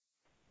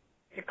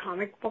The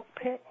comic book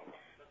pit?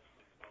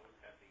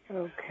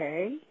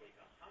 Okay.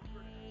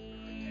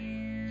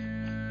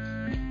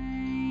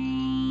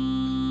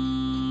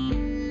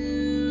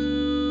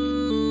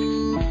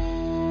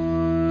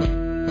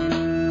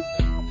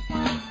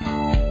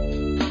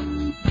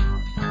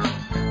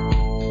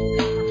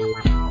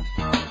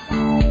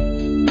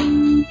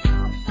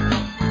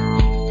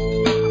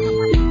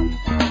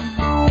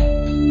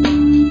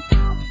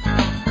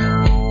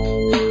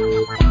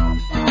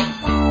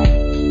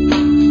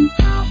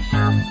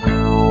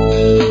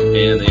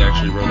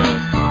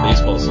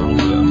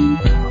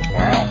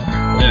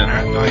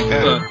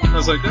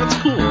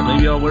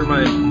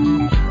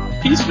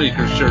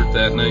 Peacemaker shirt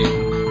that night,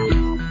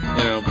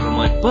 but I'm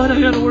like, but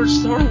I gotta wear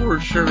Star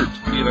Wars shirt,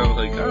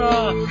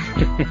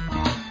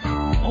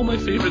 all my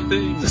favorite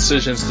things.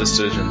 Decisions.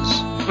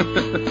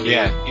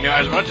 Yeah,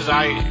 as much as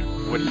I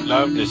would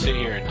love to sit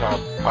here and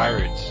talk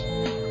Pirates,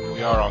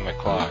 we are on the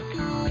clock.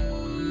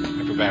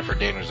 I feel bad for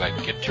Dan. Was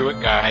like, get to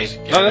it, guys.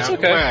 Get that's it out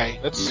okay.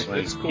 The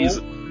way. That's cool.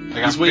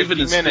 He's waving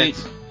his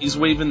minutes. He's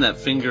waving that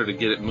finger to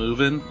get it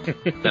moving, get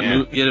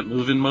it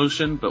moving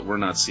motion, but we're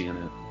not seeing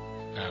it.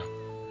 No.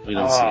 We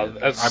don't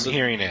see it. I'm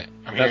hearing it.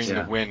 I'm hearing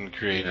the wind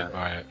created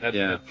by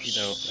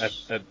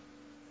it.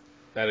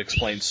 That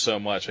explains so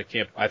much.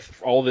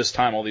 All this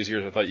time, all these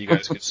years, I thought you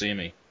guys could see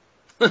me.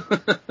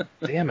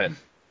 Damn it.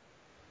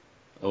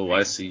 Oh,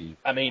 I see you.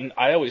 I mean,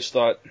 I always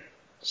thought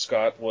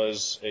Scott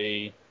was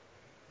a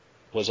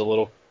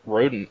little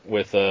rodent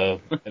with an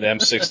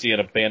M60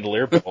 and a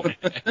bandolier belt.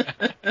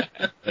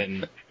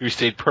 And who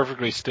stayed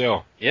perfectly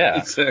still. Yeah.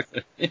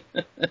 Exactly.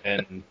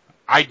 And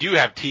I do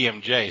have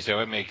TMJ, so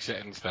it makes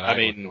sense that I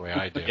look the way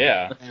I do.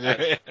 Yeah.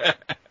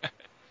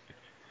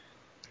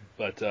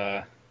 But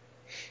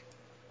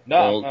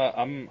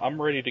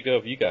I'm ready to go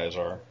if you guys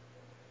are.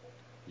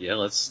 Yeah,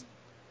 let's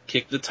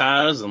kick the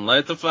tires and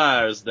light the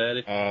fires,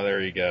 Daddy. Oh,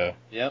 there you go.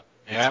 Yep.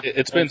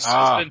 It's been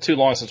too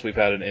long since we've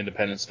had an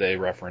Independence Day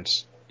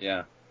reference.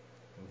 Yeah.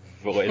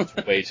 It's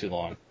way too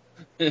long.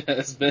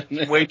 It's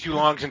been way too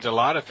long since a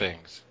lot of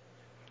things.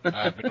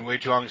 Been way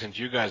too long since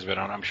you guys have been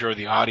on. I'm sure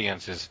the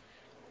audience is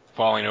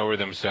falling over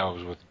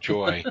themselves with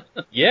joy.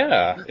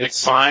 Yeah,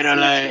 it's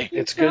finally.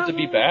 It's good to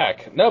be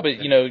back. No, but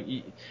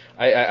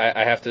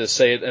I have to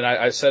say it, and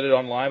I said it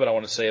online, but I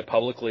want to say it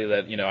publicly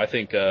that I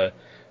think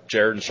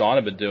Jared and Sean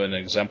have been doing an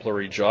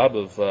exemplary job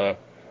of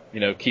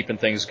keeping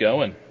things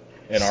going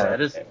in our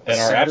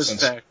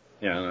absence.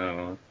 Yeah,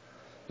 no.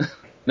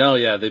 No,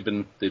 yeah, they've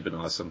been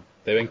awesome.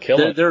 They've been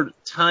killing. They're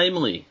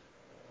timely.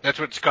 That's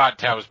what Scott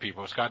tells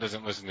people. Scott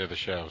doesn't listen to the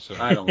show, so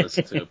I don't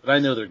listen to it, but I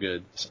know they're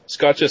good.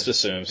 Scott just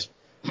assumes.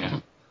 Yeah.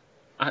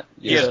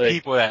 He has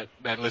people that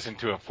listen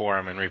to a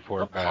forum and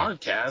report back.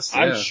 Podcast.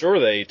 I'm sure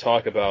they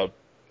talk about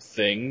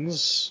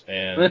things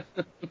and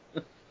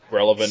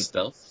relevant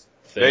stuff.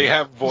 Things. They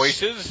have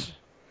voices.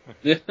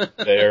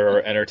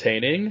 They're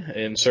entertaining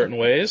in certain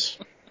ways.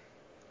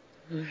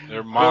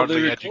 They're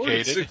mildly they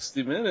educated.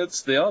 60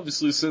 minutes. They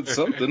obviously said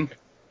something.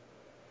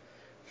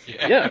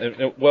 Yeah.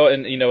 And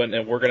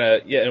we're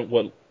gonna. Yeah. And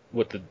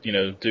what the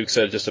Duke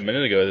said just a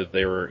minute ago that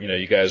they were.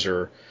 You guys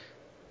are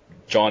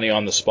Johnny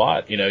on the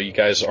spot. You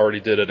guys already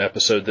did an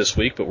episode this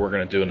week, but we're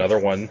gonna do another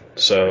one.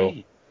 So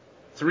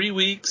 3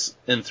 weeks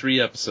and 3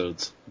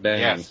 episodes. Bang.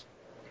 Yes.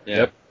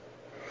 Yeah.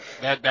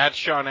 Yep. That's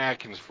Sean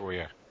Atkins for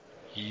you.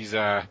 He's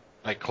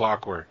like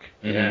clockwork.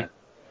 Mm-hmm. Yeah.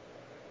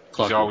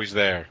 He's always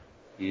there.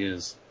 He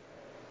is.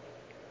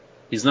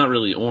 He's not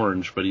really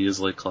orange, but he is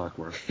like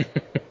clockwork.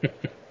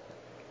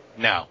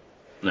 No.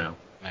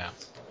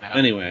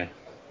 Anyway,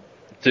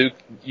 Duke,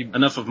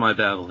 enough of my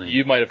babbling.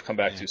 You might have come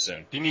back too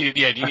soon. Do you need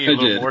a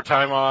little more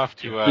time off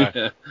to?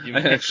 I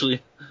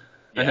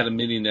had a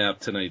mini nap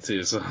tonight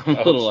too, so I'm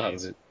a little out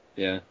of it.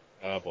 Yeah.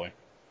 Oh boy.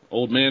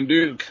 Old man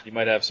Duke. You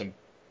might have some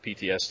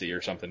PTSD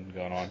or something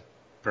going on.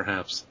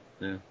 Perhaps.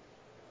 Yeah.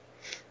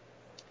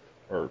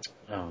 Or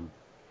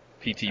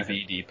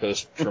PTVD,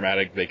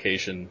 post-traumatic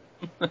vacation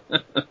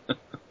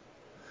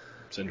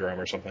syndrome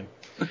or something.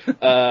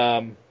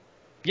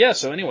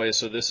 So anyway,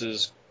 so this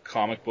is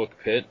Comic Book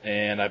Pit,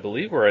 and I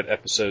believe we're at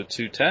episode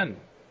 210.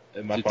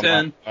 If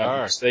I'm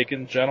not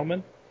mistaken,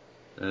 gentlemen?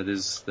 That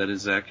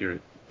is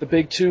accurate. The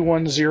big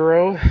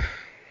 210.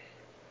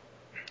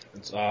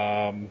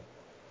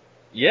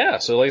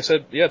 So like I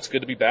said, it's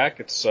good to be back.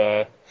 It's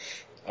I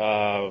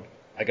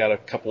got a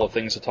couple of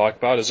things to talk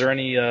about. Is there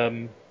any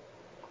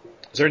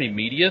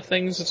media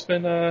things that's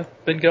been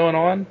going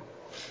on?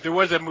 There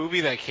was a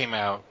movie that came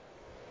out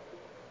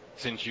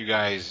since you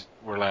guys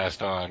were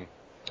last on.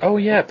 Oh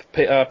yeah,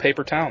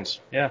 Paper Towns.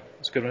 Yeah,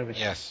 it's a good movie.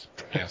 Yes.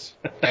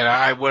 And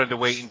I wanted to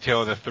wait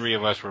until the 3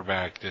 of us were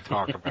back to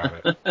talk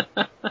about it.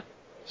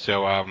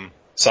 So,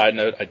 side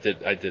note, I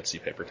did see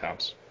Paper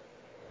Towns.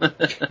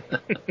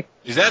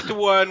 Is that the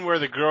one where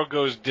the girl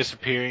goes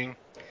disappearing?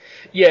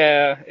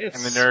 Yeah, and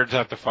the nerds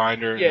have to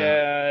find her.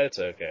 Yeah, it's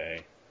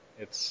okay.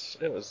 It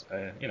was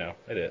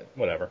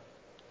whatever.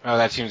 Oh,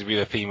 that seems to be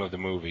the theme of the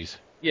movies.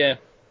 Yeah,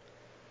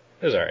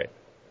 it was all right.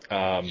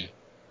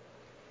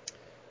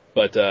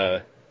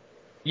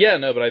 Yeah,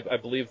 no, but I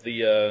believe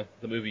the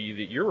movie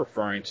that you're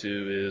referring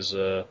to is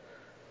a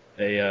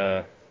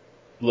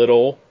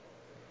little,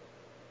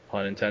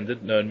 pun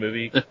intended, known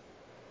movie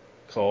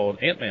called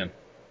Ant-Man.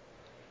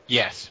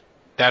 Yes,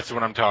 that's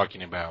what I'm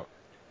talking about.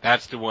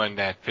 That's the one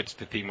that fits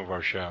the theme of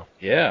our show.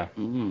 Yeah.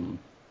 Mm.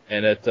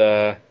 And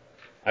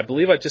I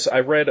believe I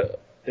read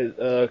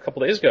a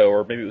couple days ago,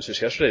 or maybe it was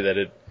just yesterday, that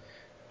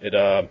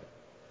it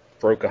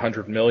broke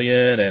 100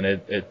 million and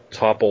it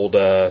toppled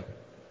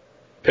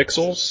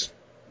Pixels.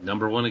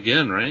 Number one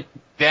again, right?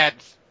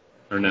 That's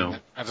no?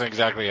 That's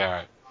exactly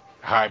a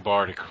high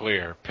bar to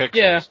clear. Pixels.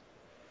 Yeah,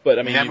 but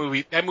I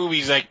mean that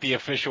movie's like the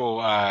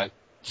official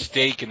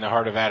stake in the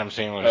heart of Adam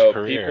Sandler's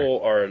career.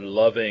 People are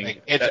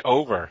loving. It's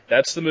over.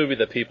 That's the movie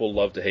that people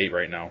love to hate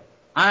right now.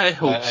 I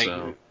hope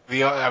so.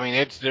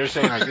 They're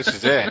saying like this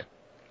is it.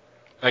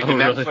 Like the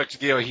Netflix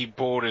deal he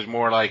pulled is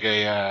more like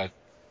a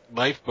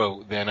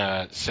lifeboat than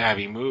a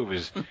savvy move,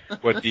 is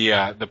what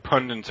the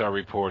pundits are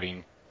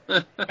reporting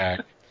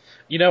back.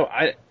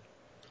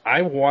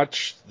 I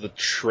watched the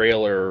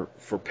trailer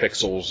for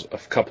Pixels a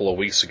couple of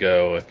weeks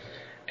ago,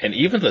 and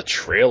even the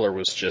trailer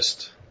was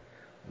just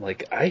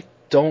like, I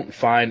don't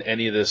find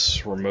any of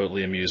this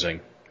remotely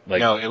amusing.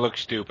 No, it looks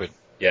stupid.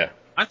 Yeah.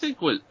 I think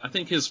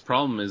his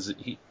problem is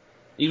that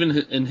even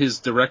in his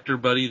director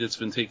buddy that's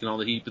been taking all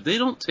the heat, but they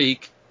don't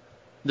take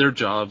their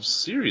jobs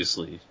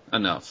seriously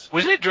enough.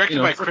 Wasn't it directed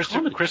by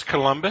Chris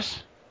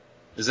Columbus?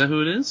 Is that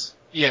who it is?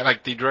 Yeah,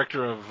 like the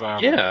director of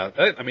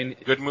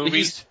Good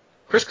Movies.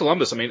 Chris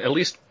Columbus, at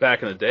least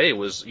back in the day,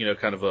 was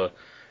kind of a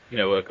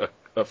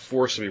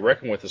force to be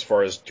reckoned with as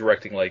far as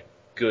directing like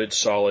good,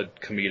 solid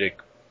comedic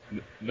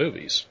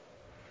movies.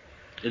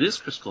 It is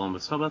Chris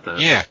Columbus. How about that?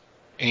 Yeah,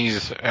 and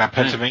he's a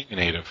Pennsylvania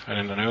native. I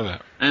didn't know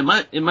that. And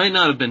it might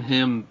not have been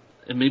him,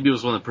 and maybe it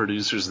was one of the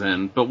producers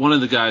then, but one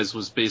of the guys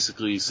was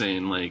basically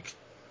saying like,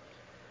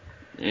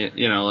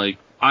 like,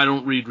 I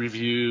don't read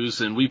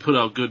reviews, and we put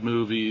out good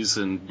movies,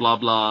 and blah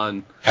blah.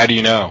 And how do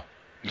you know?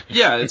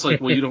 Yeah, it's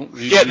like, well, you don't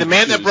read. Yeah, the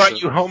man that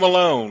brought you Home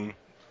Alone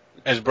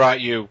has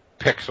brought you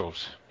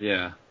Pixels.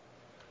 Yeah.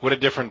 What a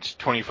difference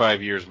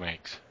 25 years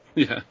makes.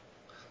 Yeah.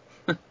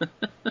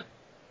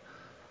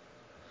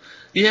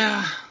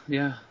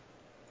 Yeah.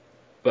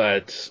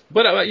 But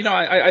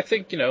I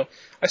think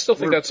I still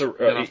think that's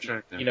off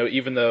track there.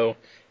 Even though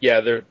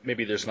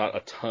there's not a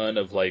ton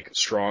of like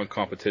strong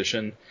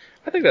competition,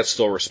 I think that's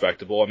still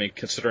respectable.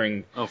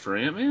 Considering for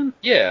Ant-Man,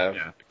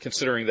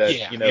 considering that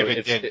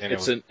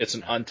it's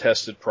an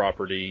untested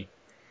property.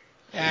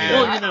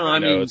 It's not.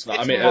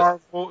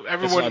 Marvel.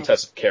 It's an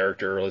untested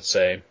character, let's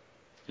say.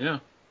 Yeah.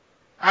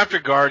 After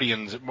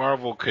Guardians,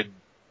 Marvel could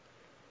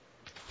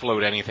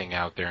float anything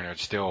out there and it'd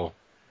still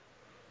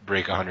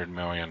break 100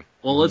 million.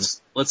 Well,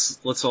 let's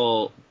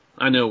all.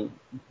 I know.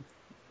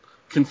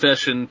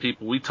 Confession,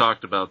 people. We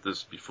talked about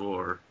this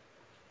before,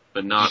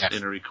 but not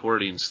in a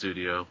recording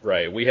studio.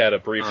 Right. We had a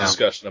brief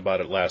discussion about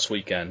it last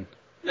weekend.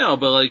 No,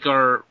 but like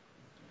our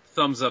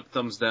thumbs up,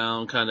 thumbs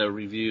down kind of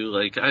review.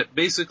 Like,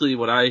 basically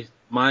what I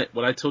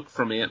took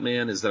from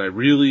Ant-Man is that I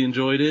really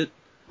enjoyed it,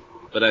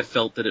 but I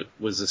felt that it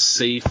was a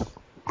safe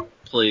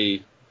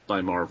play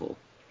by Marvel.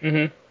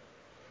 Mm-hmm.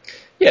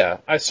 Yeah,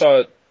 I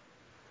saw it.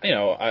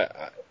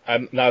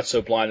 I'm not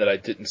so blind that I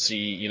didn't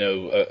see,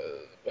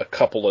 a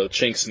couple of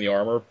chinks in the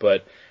armor,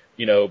 but,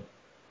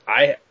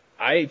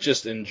 I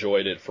just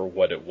enjoyed it for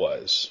what it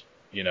was.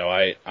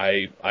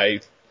 I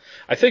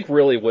think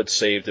really what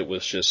saved it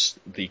was just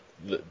the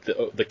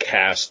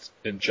cast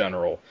in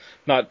general.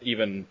 Not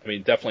even,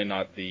 definitely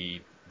not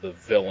the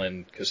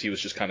villain, because he was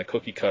just kind of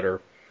cookie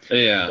cutter.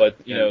 Yeah. But,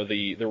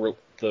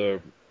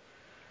 the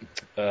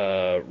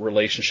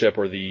relationship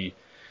or the,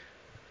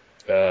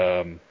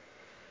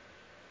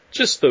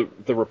 just the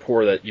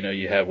rapport that,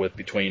 you have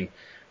between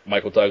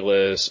Michael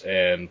Douglas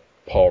and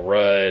Paul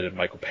Rudd and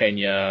Michael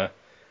Pena.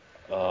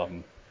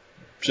 It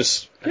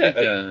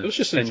was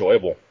just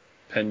enjoyable.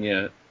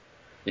 Pena,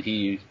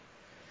 he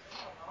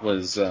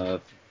was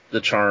the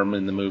charm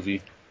in the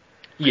movie.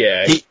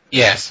 Yeah.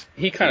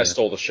 He kind of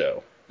stole the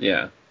show.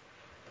 Yeah.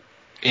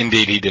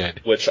 Indeed he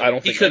did. Which I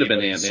don't think he could have been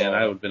Ant-Man.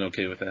 I would have been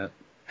okay with that.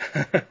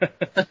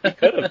 He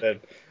could have been.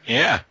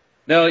 Yeah.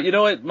 No, you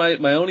know what?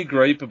 My only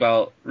gripe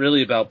about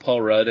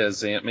Paul Rudd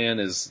as Ant-Man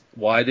is,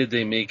 why did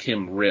they make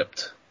him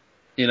ripped?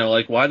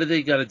 Why did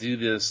they gotta do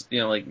this?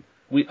 I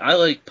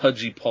like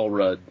pudgy Paul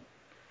Rudd.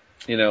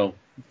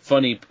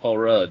 Funny Paul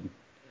Rudd.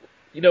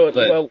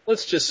 Well,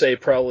 let's just say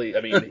probably,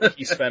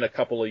 he spent a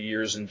couple of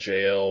years in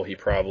jail. He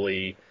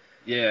probably,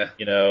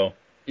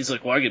 he's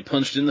like, well, I get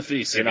punched in the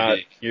face.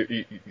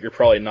 You're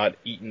probably not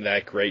eating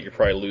that great. You're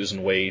probably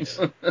losing weight.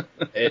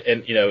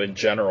 and in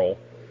general.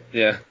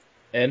 Yeah.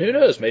 And who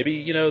knows,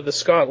 maybe, the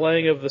Scott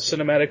Lang of the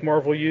Cinematic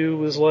Marvel U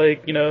was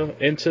like,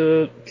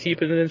 into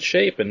keeping it in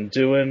shape and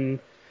doing,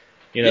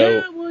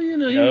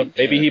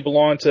 maybe he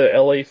belonged to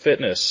LA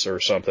Fitness or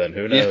something.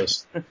 Who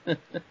knows?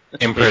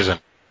 In prison.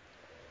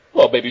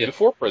 Well, maybe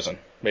before prison.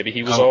 Maybe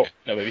he was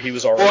maybe he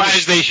was already. Well,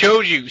 as they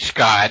showed you,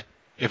 Scott,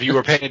 if you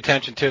were paying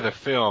attention to the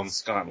film,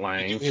 Scott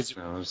Lang, his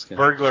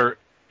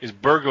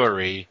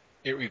burglary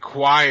it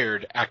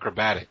required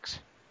acrobatics.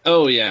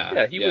 Oh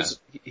yeah. Yeah,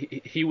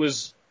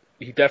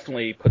 he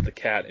definitely put the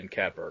cat in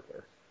Cat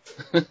Burglar.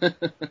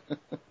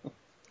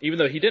 Even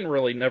though he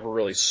never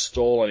really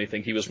stole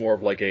anything, he was more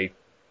of like a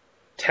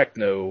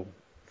techno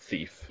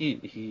thief.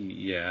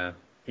 Yeah.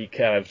 He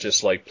kind of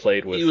just like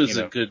played with. He was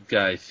a good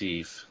guy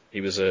thief.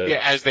 He was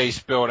as they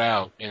spilled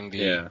out in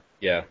the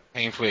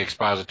painfully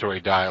expository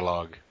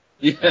dialogue.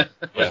 Yeah.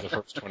 Was the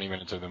first 20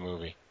 minutes of the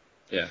movie.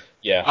 Yeah.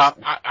 Yeah.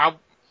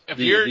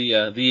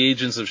 The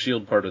Agents of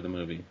S.H.I.E.L.D. part of the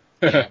movie.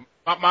 Yeah,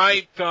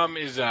 my thumb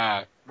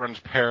runs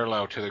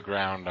parallel to the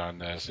ground on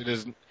this. It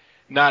is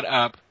not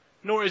up,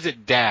 nor is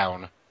it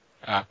down,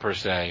 per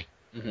se.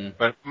 Mm-hmm.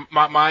 But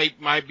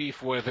my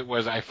beef with it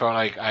was I felt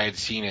like I had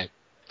seen it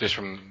just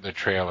from the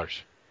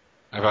trailers.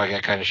 I felt like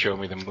that kind of showed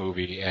me the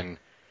movie, and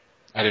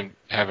I didn't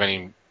have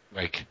any,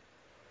 like,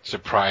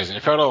 surprise. And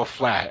it felt a little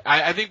flat.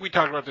 I think we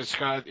talked about this,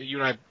 Scott.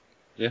 You and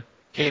I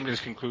came to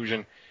this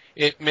conclusion.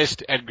 It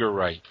missed Edgar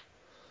Wright.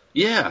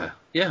 Yeah,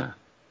 yeah.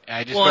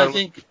 I just felt a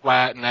little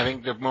flat, and I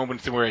think the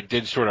moments where it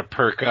did sort of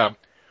perk up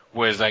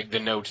was, like, the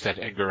notes that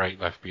Edgar Wright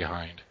left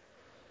behind.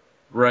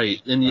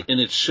 Right, and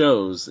it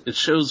shows. It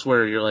shows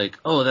where you're like,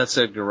 oh, that's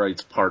Edgar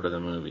Wright's part of the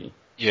movie.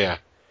 Yeah.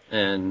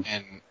 And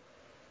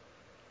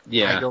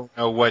I don't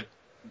know what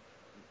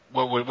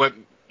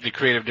the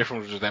creative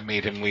difference was that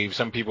made him leave.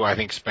 Some people, I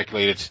think,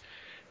 speculate it's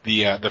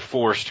the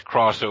forced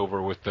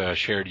crossover with the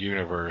shared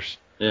universe.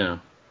 Yeah.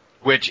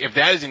 Which, if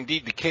that is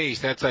indeed the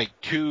case, that's like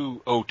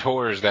 2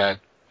 auteurs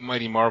that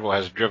Mighty Marvel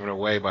has driven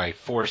away by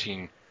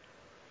forcing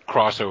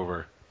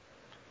crossover.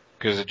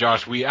 Because I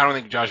don't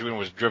think Joss Whedon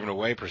was driven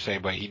away per se,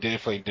 but he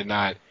definitely did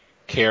not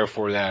care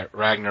for that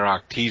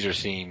Ragnarok teaser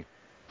scene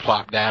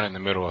plopped down in the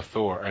middle of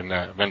Thor and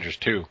Avengers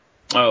 2.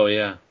 Oh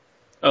yeah.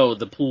 Oh,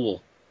 the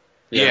pool.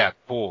 Yeah,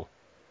 pool.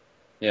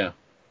 Yeah.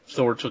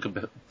 Thor took a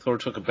bath.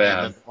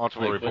 And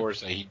multiple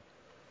reports that he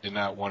did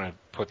not want to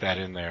put that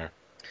in there.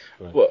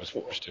 Well,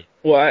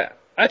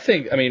 I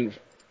think, I mean,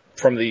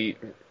 from the,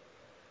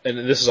 and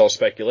this is all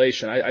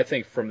speculation, I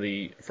think from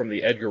the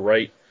Edgar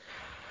Wright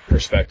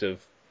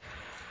perspective,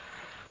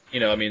 you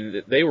know, I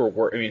mean,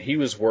 he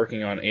was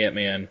working on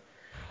Ant-Man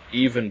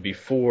even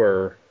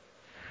before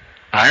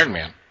Iron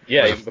Man.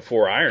 Yeah, even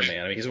before Iron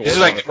Man. I mean, he's been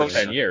working on it for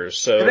 10 years.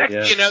 So and that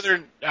could be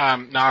another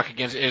knock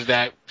against it, is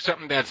that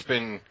something that's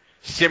been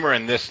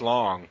simmering this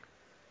long.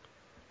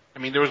 I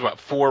mean, there was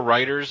 4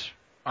 writers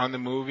on the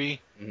movie.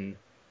 Mm-hmm.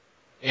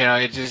 You know,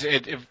 it's just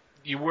if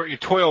you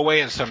toil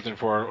away at something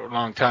for a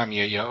long time,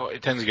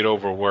 it tends to get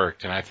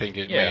overworked, and I think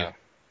that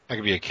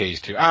could be a case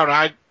too. I don't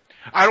know.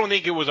 I don't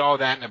think it was all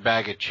that in a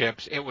bag of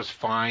chips. It was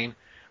fine.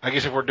 I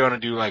guess if we're going to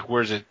do like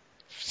where does it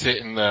sit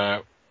in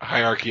the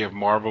hierarchy of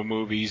Marvel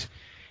movies,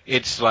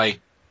 it's like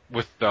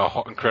with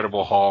the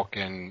Incredible Hulk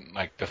and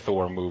like the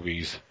Thor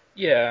movies.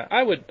 Yeah,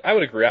 I would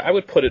agree. I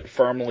would put it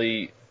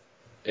firmly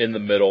in the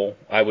middle.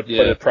 I would put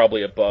it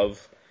probably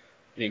above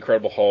the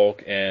Incredible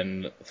Hulk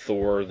and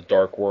Thor: The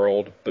Dark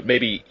World, but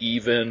maybe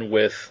even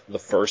with the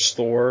first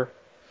Thor.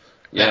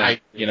 Yeah,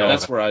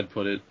 that's where I'd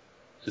put it.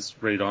 Just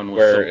right on with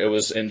where Thor. It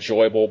was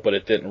enjoyable, but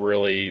it didn't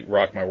really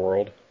rock my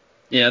world.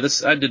 Yeah,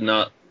 I did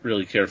not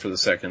really care for the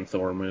second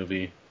Thor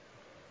movie.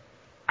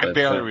 I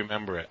barely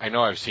remember it. I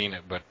know I've seen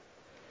it, but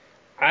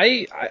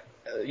I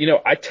tend to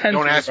remember.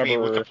 Don't ask me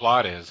what the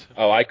plot is.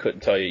 Oh, I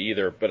couldn't tell you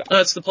either. But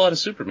it's the plot of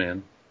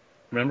Superman.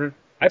 Remember?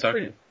 I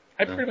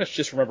pretty much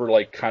just remember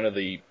like kind of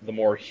the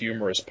more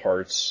humorous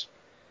parts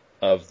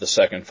of the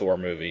second Thor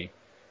movie,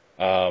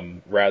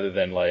 rather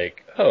than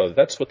like, oh,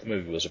 that's what the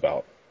movie was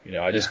about. You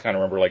know, I just kind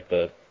of remember like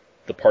the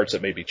parts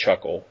that made me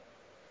chuckle.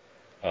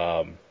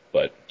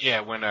 But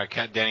yeah, when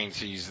Kat Dennings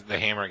sees the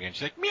hammer again,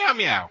 she's like meow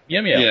meow.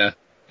 Yeah, meow. Yeah.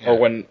 Or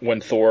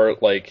when Thor,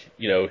 like,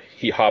 you know,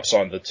 he hops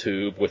on the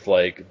tube with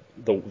like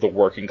the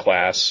working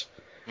class.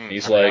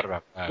 He's like,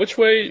 which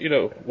way, you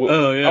know,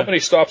 how many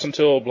stops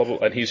until blah blah,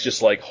 and he's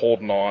just like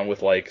holding on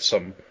with like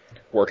some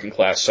working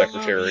class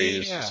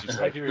secretaries. He's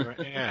like, you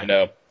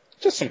know,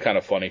 just some kind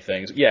of funny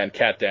things. Yeah, and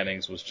Kat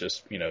Dennings was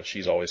just, you know,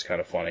 she's always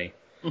kind of funny.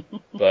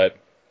 But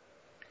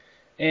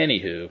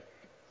anywho,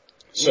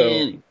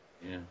 so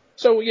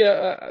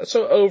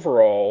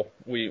overall,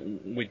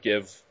 we'd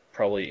give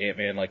probably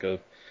Ant-Man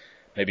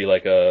maybe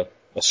a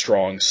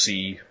strong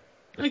C.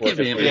 I give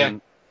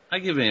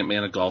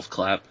Ant-Man a golf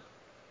clap.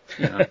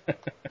 Yeah.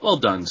 Well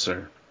done,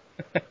 sir.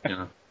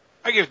 Yeah.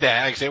 I give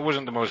that. Like I say, it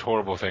wasn't the most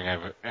horrible thing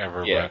I've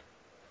ever, but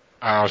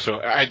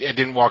I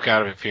didn't walk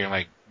out of it feeling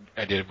like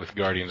I did it with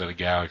Guardians of the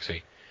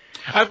Galaxy.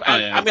 I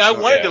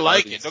wanted to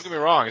like it. Don't get me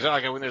wrong. It's not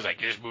like I went there's like,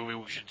 this movie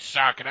should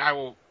suck, and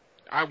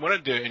I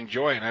wanted to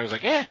enjoy it, and I was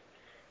like,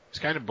 it's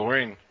kind of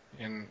boring,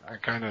 and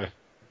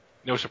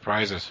no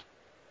surprises.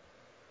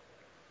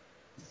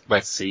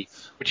 But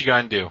safe. What you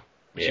gonna do?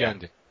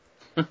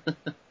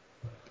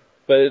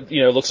 But,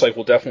 you know, it looks like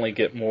we'll definitely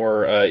get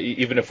more,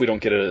 even if we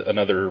don't get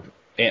another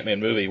Ant-Man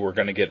movie, we're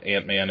going to get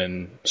Ant-Man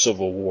in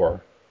Civil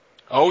War.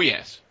 Oh,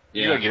 yes.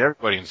 You're going to get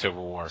everybody in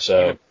Civil War.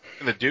 So,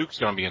 even the Duke's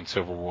going to be in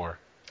Civil War.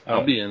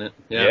 I'll be in it.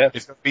 Yeah.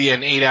 It's going to be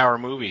an 8-hour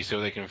movie so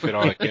they can fit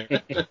all the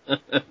characters.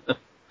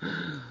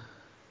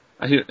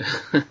 I hear,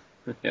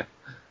 yeah.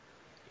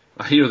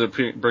 I hear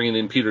they're bringing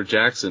in Peter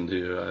Jackson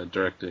to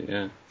direct it.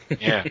 Yeah.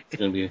 Yeah. It's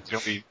gonna be a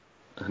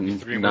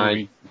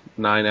a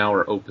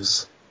 9-hour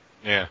opus.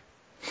 Yeah.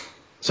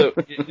 So,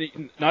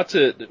 not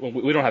to,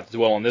 we don't have to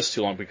dwell on this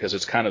too long because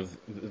it's kind of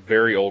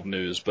very old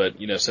news, but,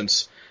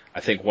 since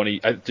I think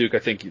Duke, I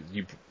think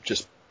you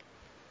just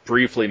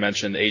briefly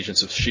mentioned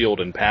Agents of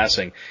S.H.I.E.L.D. in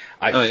passing,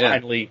 I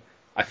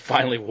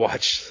finally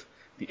watched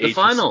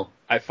final.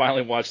 I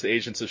finally watched the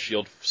Agents of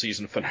S.H.I.E.L.D.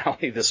 season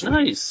finale this week.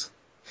 Nice.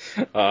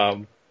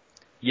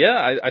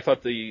 Yeah, I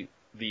thought the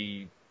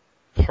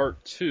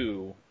part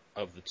 2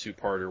 of the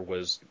two-parter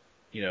was,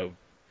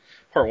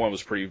 part 1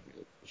 was pretty,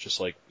 just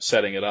like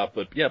setting it up,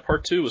 but yeah,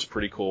 part 2 was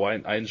pretty cool.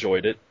 I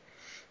enjoyed it.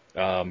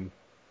 I'm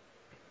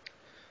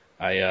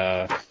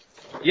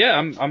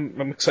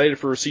excited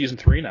for season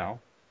 3 now.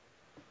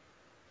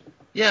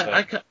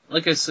 Yeah,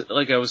 like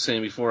I was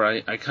saying before,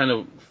 I kind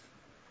of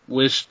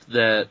wished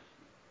that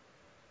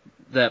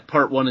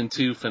part 1 and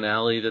 2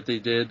 finale that they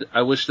did,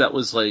 I wish that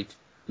was like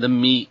the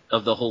meat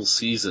of the whole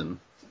season.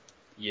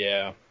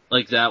 Yeah.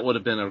 Like that would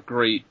have been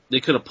they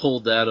could have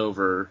pulled that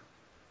over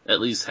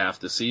at least half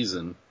the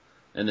season.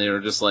 And they were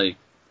just like,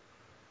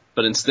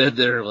 but instead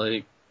they're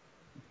like,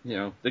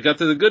 they got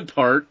to the good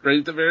part right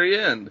at the very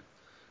end.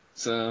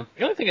 So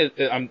the only thing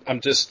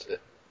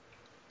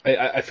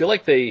I feel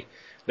like they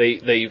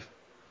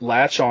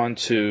latch on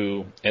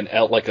to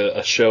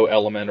a show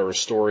element or a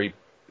story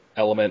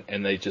element,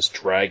 and they just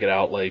drag it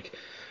out. Like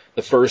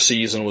the first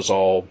season was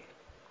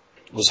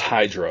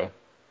Hydra,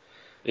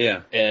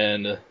 yeah,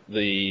 and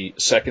the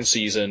second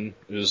season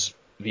was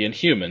the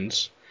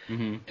Inhumans,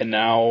 mm-hmm. and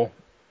now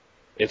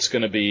it's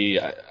going to be.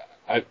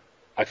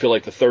 I feel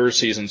like the third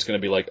season is going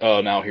to be like,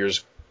 oh, now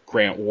here's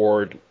Grant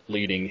Ward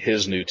leading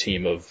his new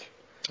team of.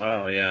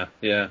 Oh yeah,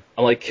 yeah.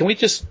 I'm like, can we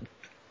just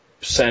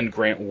send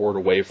Grant Ward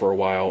away for a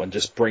while and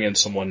just bring in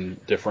someone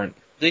different?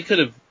 They could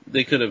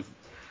have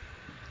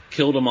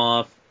killed him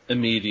off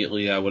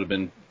immediately. I would have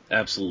been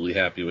absolutely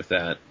happy with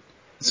that.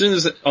 As soon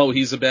as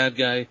he's a bad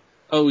guy.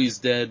 Oh, he's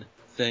dead.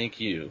 Thank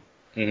you.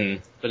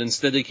 Mm-hmm. But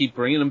instead they keep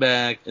bringing him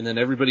back, and then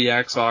everybody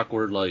acts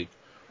awkward, like,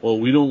 well,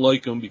 we don't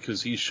like him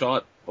because he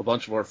shot a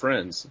bunch of our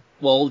friends.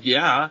 Well,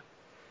 yeah.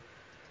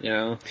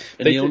 And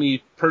the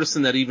only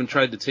person that even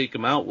tried to take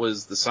him out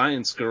was the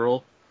science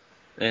girl,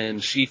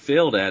 and she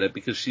failed at it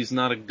because she's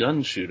not a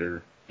gun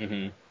shooter.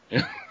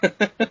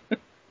 Mm-hmm.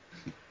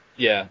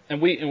 Yeah,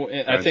 and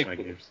I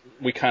think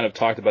we kind of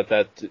talked about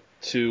that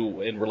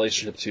too in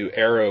relationship to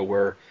Arrow,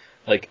 where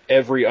like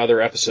every other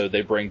episode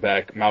they bring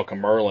back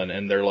Malcolm Merlyn,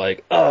 and they're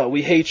like, "Oh,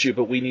 we hate you,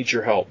 but we need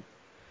your help."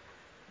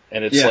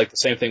 And it's like the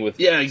same thing with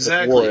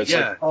exactly. With War. It's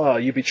like, "Oh,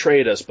 you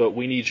betrayed us, but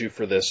we need you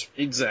for this."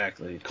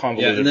 Exactly.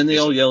 Convoluted. Yeah, and then they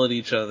all yell at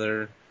each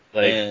other.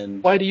 Like,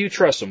 and why do you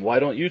trust him? Why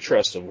don't you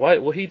trust him? Why?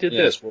 Well, he did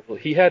this. Well,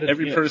 he had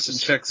every person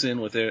checks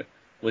in with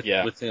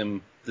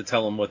him to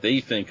tell him what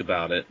they think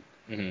about it.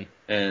 Mm-hmm.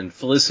 And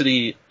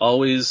Felicity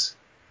always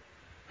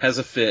has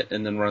a fit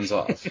and then runs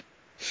off.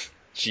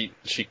 She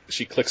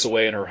clicks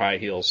away in her high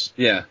heels.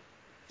 Yeah,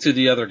 to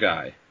the other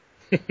guy.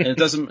 And it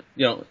doesn't,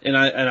 and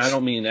I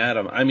don't mean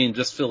Adam. I mean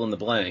just fill in the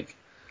blank.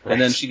 Right.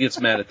 And then she gets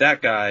mad at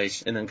that guy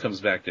and then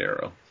comes back to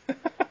Arrow.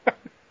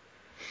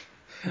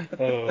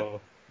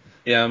 Oh.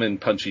 Yeah, I'm in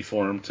punchy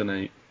form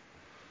tonight.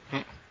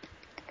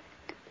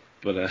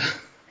 But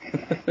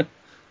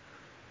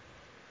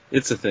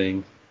it's a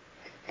thing.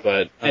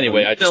 But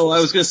anyway, I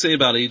was going to say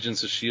about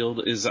Agents of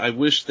S.H.I.E.L.D. is I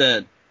wish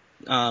that,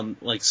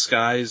 like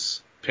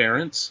Skye's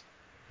parents,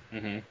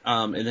 mm-hmm.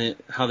 And then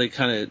how they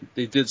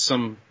did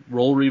some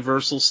role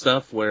reversal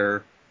stuff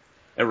where,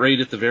 right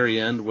at the very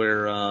end,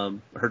 where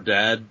her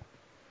dad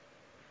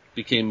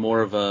became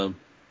more of a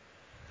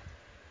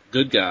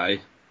good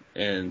guy,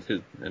 and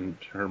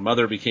her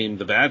mother became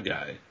the bad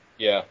guy.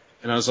 Yeah.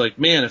 And I was like,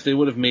 man, if they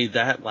would have made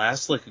that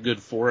last like a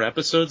good 4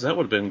 episodes, that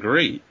would have been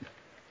great.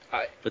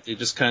 But they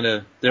just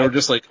were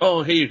just like,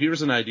 oh, hey,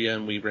 here's an idea,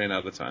 and we ran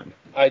out of time.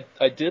 I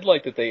did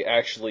like that they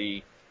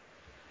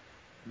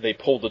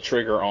pulled the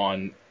trigger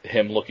on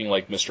him looking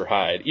like Mr.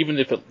 Hyde, even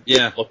if it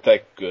didn't look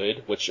that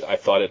good, which I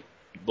thought it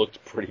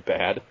looked pretty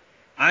bad.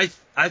 I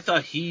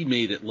thought he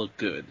made it look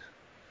good.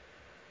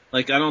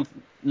 Like, I don't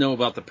know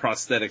about the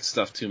prosthetic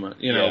stuff too much,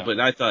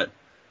 but I thought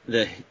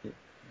the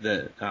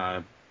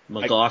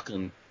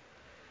McLaughlin.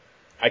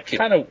 I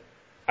kind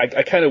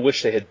of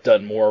wish they had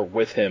done more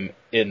with him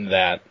in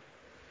that.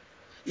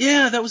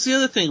 Yeah, that was the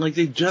other thing. Like,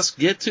 they just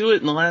get to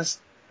it in the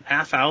last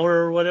half hour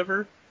or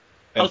whatever.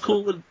 How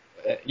cool would...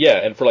 Yeah,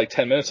 and for like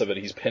 10 minutes of it,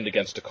 he's pinned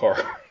against a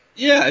car.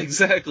 Yeah,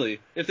 exactly.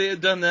 If they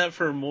had done that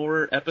for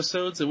more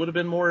episodes, it would have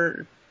been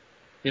more,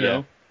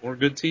 more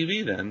good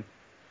TV then.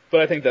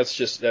 But I think that's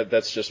just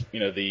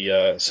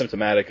the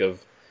symptomatic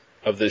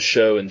of this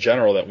show in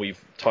general that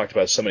we've talked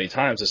about so many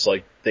times. It's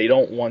like they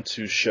don't want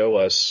to show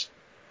us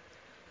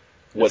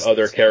what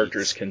other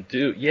characters can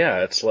do.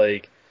 Yeah, it's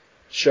like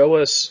show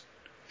us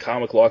Kyle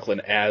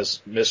MacLachlan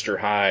as Mr.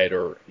 Hyde,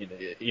 or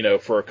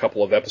for a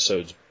couple of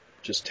episodes,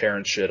 just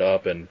tearing shit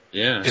up. And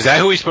yeah, is that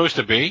who he's supposed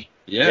to be?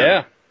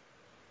 Yeah.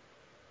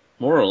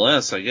 More or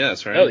less, I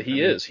guess, right? No,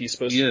 he is. He's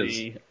supposed he to is.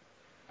 be.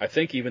 I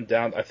think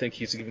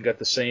he's even got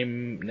the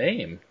same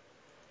name.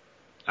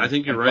 I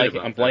think you're right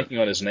about I'm that. blanking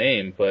on his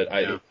name, but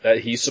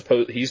he's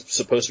supposed to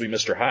be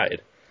Mr.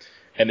 Hyde,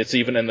 and it's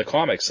even in the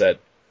comics that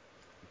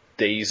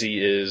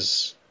Daisy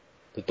is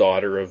the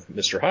daughter of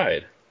Mr.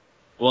 Hyde.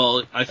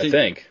 Well, I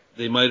think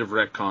they might have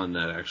retconned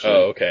that actually.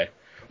 Oh, okay.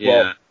 Yeah.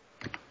 Well,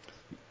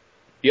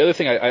 the other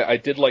thing I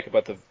did like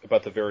about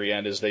the very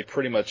end is they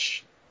pretty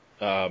much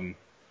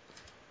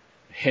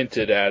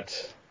hinted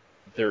at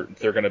they're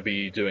going to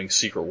be doing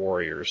Secret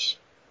Warriors.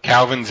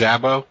 Calvin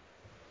Zabo.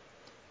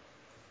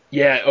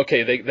 Yeah,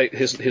 okay.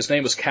 His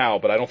name was Cal,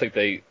 but I don't think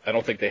they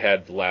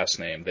had the last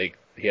name.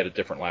 He had a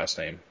different last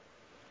name.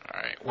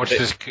 All right. What's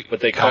this? But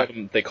they called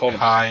him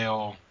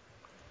Kyle.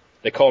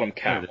 They called him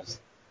Cal.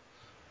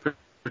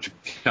 Richard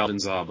Calvin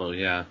Zabo,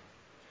 yeah.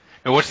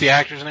 And what's the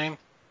actor's name?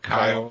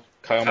 Kyle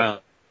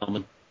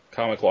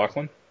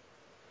MacLachlan.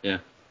 Yeah.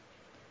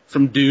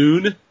 From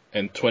Dune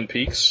and Twin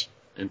Peaks.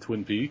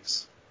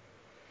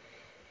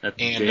 That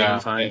damn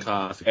fine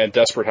coffee. And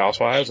Desperate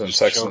Housewives and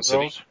Sex and the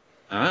City.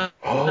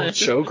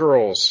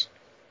 Showgirls.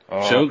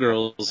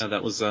 Showgirls. Yeah,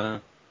 that was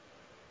a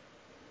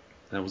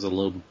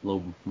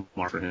low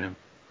mark for him.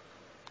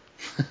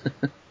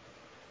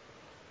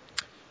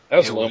 That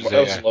was a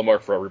low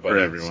mark for everybody. For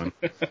everyone.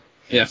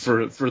 Yeah,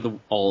 for the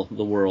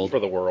world. For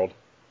the world.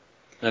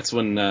 That's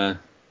when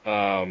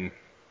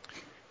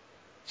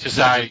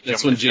society.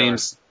 That's when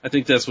James. I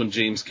think that's when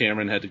James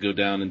Cameron had to go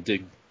down and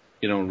dig,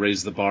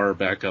 raise the bar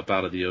back up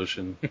out of the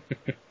ocean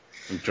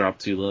and drop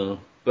too low.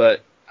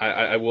 But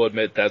I will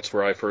admit that's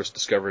where I first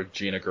discovered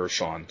Gina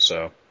Gershon.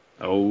 So.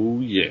 Oh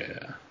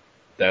yeah.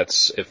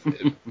 That's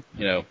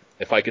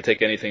if I could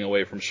take anything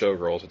away from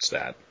Showgirls, it's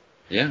that.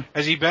 Yeah.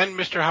 Has he been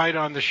Mr. Hyde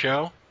on the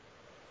show?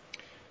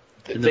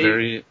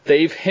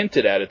 They've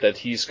hinted at it that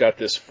he's got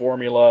this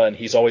formula, and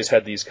he's always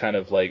had these kind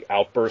of like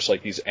outbursts,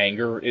 like these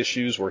anger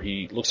issues, where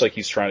he looks like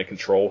he's trying to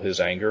control his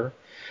anger.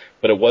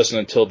 But it wasn't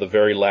until the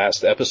very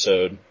last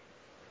episode.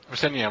 I'm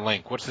sending you a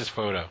link. What's this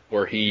photo?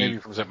 Maybe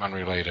from something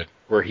unrelated.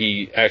 Where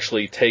he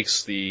actually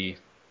takes the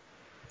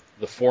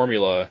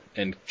formula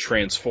and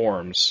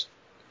transforms.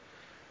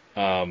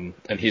 And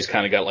he's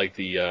kind of got like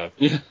the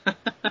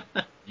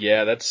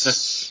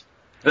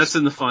that's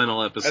in the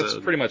final episode. That's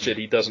pretty much it.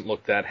 He doesn't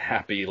look that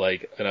happy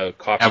like in a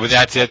copy. But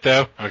that's it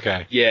though?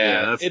 Okay.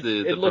 Yeah, that's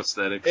the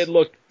prosthetics. It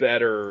looked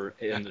better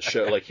in the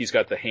show. Like he's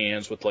got the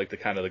hands with like the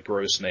kind of the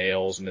gross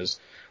nails and his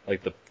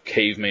like the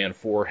caveman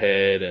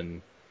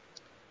forehead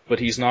but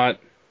he's not,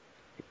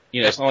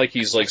 it's not like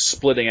he's like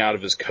splitting out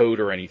of his coat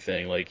or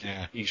anything. Like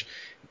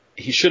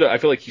he should have, I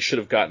feel like he should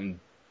have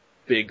gotten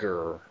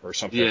bigger or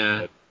something. Yeah.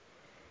 But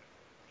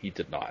he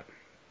did not.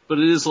 But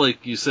it is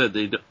like you said,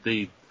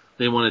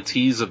 they want to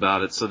tease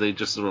about it, so they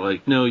just were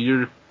like, no,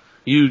 you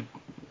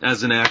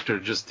as an actor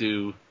just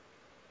do,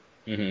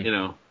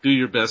 do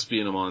your best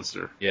being a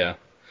monster. Yeah.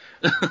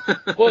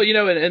 Well,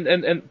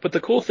 but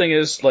the cool thing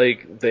is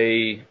like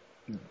they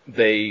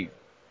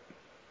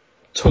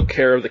took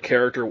care of the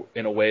character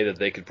in a way that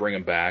they could bring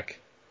him back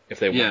if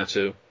they wanted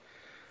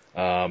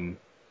to.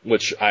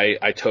 Which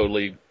I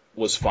totally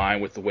was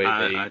fine with the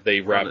way they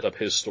wrapped up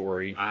his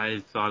story.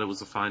 I thought it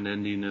was a fine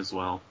ending as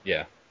well.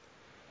 Yeah.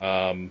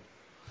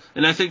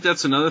 And I think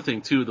that's another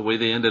thing too, the way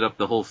they ended up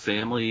the whole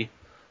family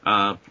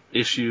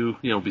issue,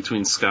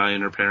 between Skye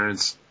and her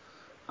parents,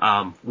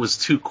 was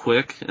too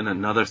quick, and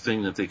another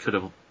thing that they could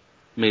have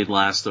made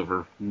last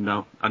over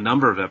a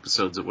number of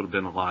episodes. It would have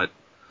been a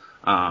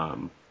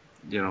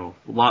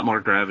lot more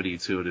gravity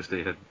to it if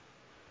they had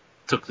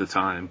took the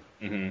time.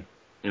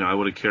 Mm-hmm. I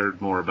would have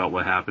cared more about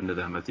what happened to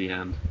them at the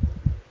end.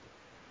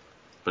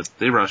 But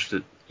they rushed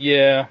it.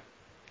 Yeah.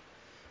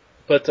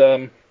 But,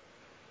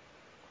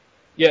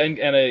 yeah,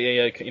 and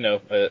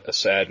a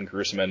sad and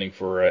gruesome ending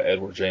for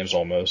Edward James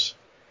Olmos.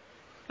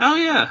 Oh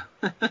yeah.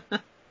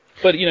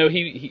 But he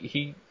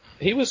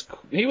was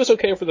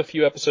okay for the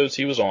few episodes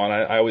he was on.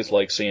 I always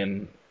like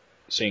seeing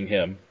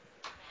him.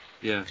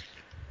 Yeah.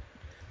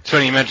 It's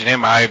funny you mentioned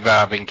him.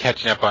 I've been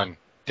catching up on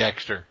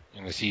Dexter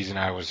in the season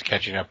I was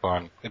catching up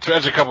on. It's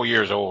a couple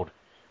years old,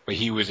 but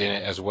he was in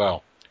it as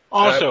well.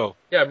 Also,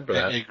 I remember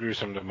that. A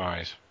gruesome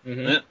demise.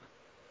 Mm-hmm.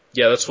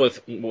 Yeah, that's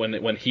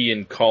when he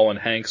and Colin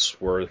Hanks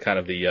were kind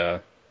of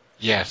the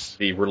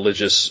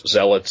religious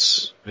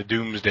zealots, the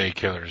Doomsday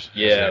Killers.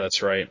 Yeah,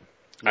 that's right.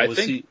 Was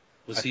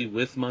he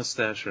with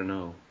mustache or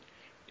no?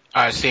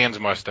 Sans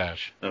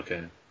mustache.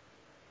 Okay.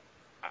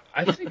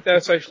 I think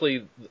that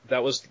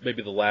was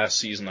maybe the last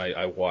season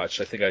I watched.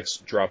 I think I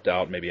dropped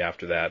out maybe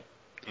after that.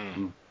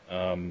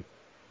 Mm-hmm.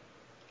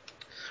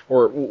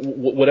 Or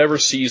whatever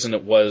season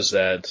it was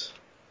that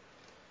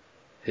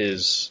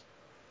his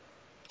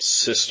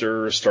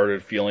sister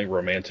started feeling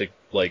romantic,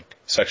 like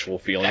sexual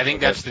feelings. I think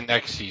that's the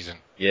next season.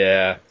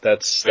 Yeah,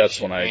 that's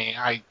when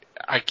I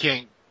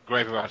can't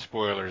gripe about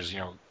spoilers,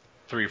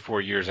 3 or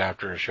 4 years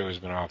after a show has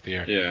been off the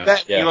air. Yeah.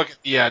 You look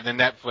at the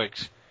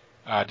Netflix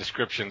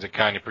descriptions, it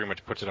kind of pretty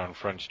much puts it on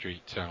Front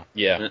Street. So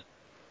yeah.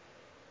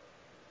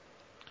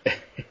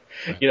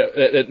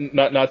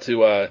 Not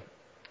to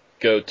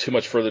go too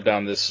much further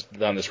down this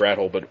rat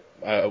hole, but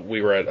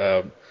we were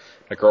at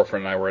my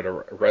girlfriend and I were at a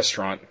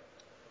restaurant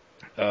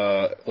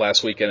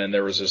last weekend, and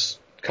there was this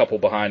couple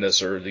behind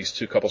us, or these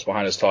two couples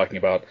behind us, talking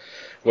about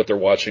what they're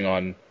watching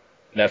on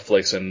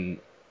Netflix, and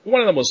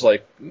one of them was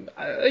like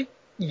a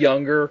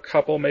younger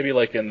couple, maybe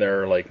like in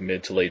their like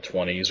mid to late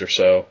 20s or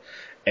so,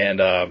 and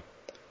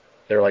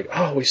they're like,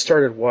 "Oh, we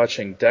started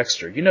watching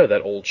Dexter. You know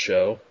that old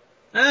show?"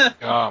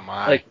 Oh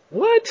my! Like,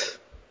 what?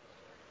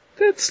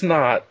 That's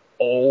not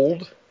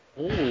old.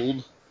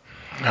 Old.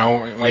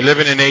 No, we live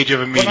in an age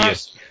of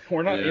immediacy.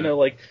 We're not, Yeah.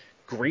 like,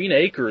 Green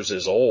Acres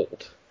is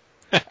old.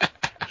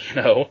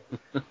 Yeah.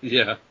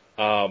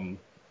 The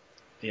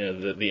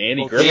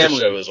Andy Well, Griffith Family-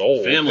 show is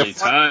old. Family The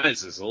fun-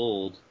 Ties is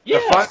old. Yeah.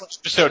 The final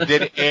episode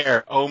did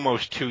air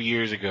almost 2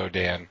 years ago,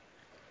 Dan.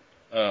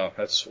 Oh,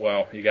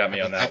 you got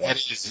me on that one. That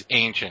is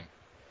ancient.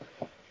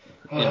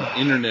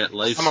 Internet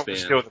Someone was lifespan.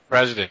 still the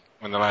president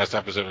when the last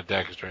episode of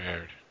Dexter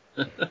aired.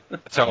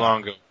 That's how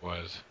long ago it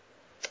was.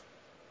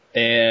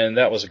 And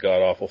that was a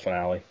god-awful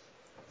finale,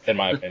 in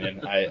my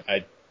opinion.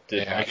 I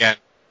did Yeah, not again,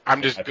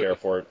 I'm just. not care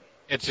for it.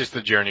 It's just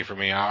the journey for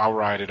me. I'll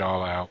ride it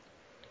all out.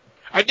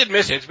 I did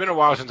miss it. It's been a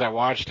while since I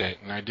watched it,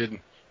 and I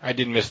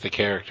did miss the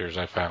characters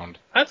I found.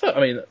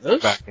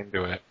 Those Back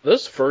into it.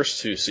 those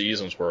first 2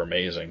 seasons were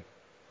amazing.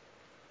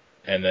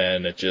 And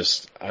then it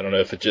just, I don't know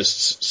if it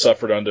just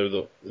suffered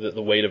under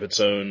the weight of its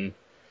own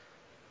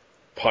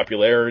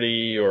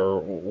popularity or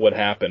what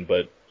happened,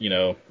 but,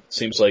 it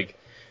seems like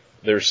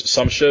there's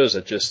some shows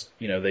that just,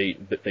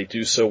 they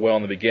do so well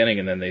in the beginning,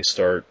 and then they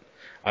start,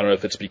 I don't know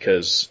if it's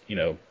because,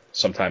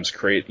 sometimes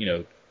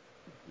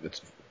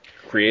it's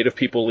creative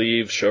people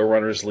leave,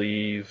 showrunners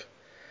leave.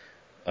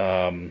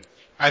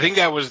 I think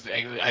that was,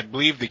 I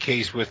believe, the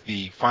case with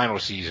the final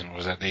season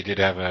was that they did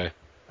have a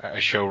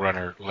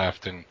showrunner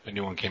left and a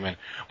new one came in.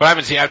 But I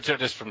haven't seen. I've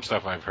just from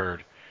stuff I've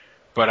heard.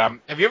 But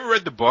have you ever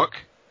read the book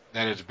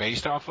that it's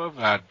based off of,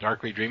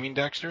 Darkly Dreaming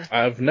Dexter?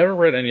 I've never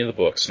read any of the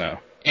books now.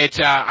 It's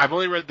I've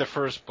only read the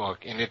first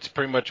book, and it's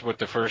pretty much what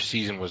the first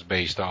season was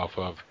based off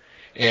of.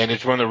 And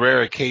it's one of the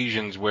rare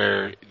occasions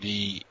where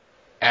the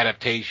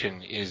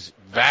adaptation is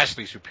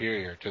vastly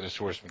superior to the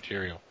source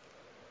material.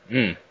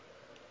 Hmm.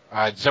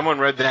 Someone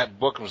read that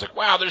book and was like,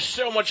 "Wow, there's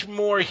so much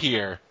more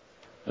here."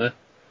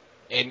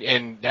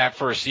 And that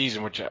first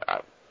season, which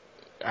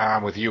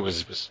I'm with you,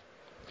 was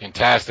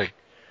fantastic,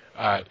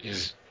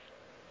 is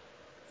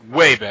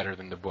way better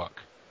than the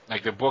book.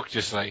 Like the book,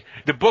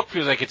 the book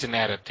feels like it's an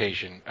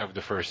adaptation of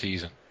the first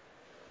season.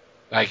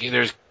 Like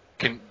there's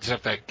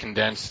stuff that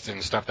condensed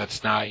and stuff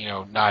that's not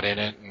not in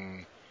it,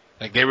 and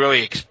like they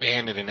really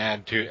expanded and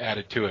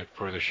added to it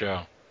for the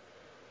show.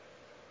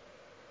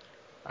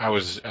 I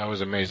was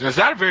amazed. It's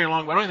not a very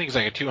long. I don't think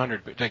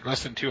it's like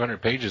less than 200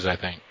 pages. I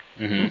think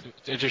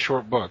It's a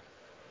short book.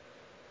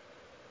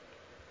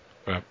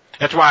 But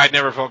that's why I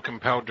never felt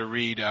compelled to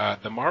read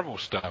the Marvel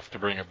stuff to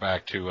bring it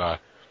back to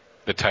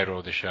the title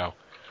of the show,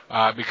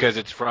 because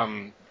it's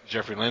from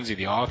Jeffrey Lindsay,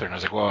 the author, and I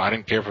was like, well, I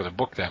didn't care for the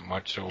book that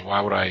much, so why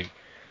would I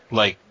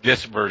like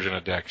this version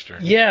of Dexter?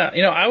 Yeah,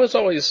 I was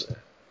always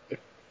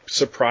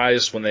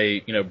surprised when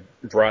they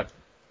brought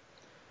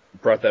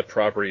that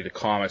property to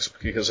comics,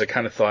 because I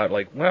kind of thought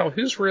like, well,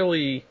 who's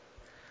really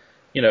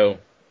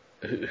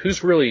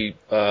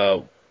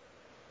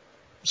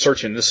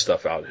searching this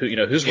stuff out?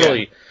 Who's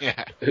really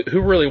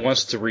who really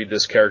wants to read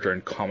this character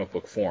in comic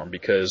book form?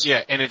 Because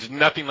and it's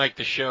nothing like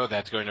the show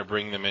that's going to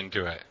bring them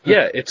into it.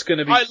 Yeah, it's going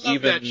to be I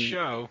love that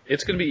show.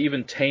 It's going to be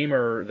even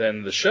tamer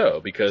than the show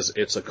because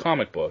it's a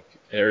comic book.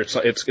 Or it's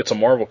a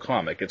Marvel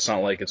comic. It's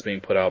not like it's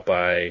being put out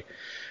by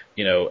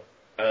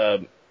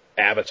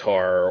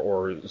Avatar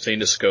or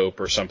Zenescope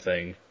or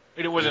something.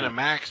 It wasn't a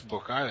Max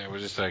book either. It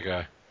was just like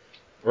a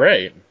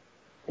right.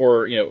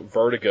 Or,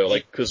 Vertigo,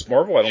 because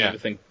Marvel, I don't even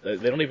think, do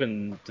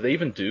they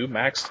even do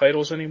Max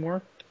titles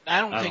anymore? I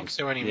don't think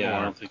so anymore. Yeah,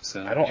 I don't think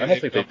so. I don't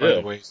think they by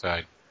the do.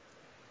 wayside.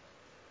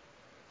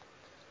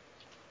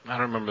 I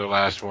don't remember the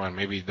last one.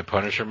 Maybe the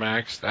Punisher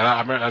Max.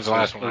 I remember that's the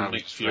last one. I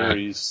Nick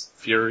Fury's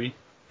Fury.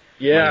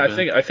 Yeah,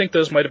 I think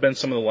those might have been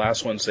some of the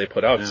last ones they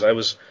put out,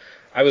 because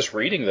I was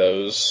reading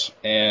those,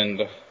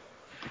 and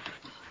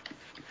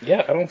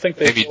yeah, I don't think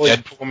they maybe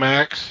Deadpool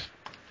Max,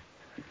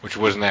 which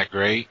wasn't that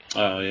great.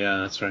 Oh yeah,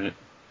 that's right.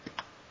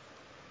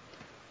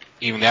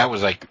 Even that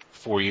was like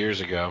 4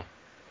 years ago.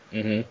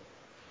 Mm-hmm.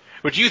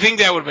 But you think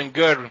that would have been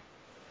good?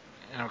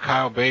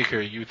 Kyle Baker,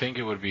 you think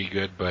it would be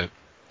good, but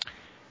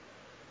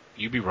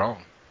you'd be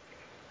wrong.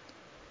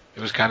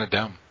 It was kind of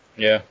dumb.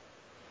 Yeah.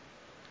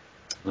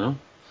 Well,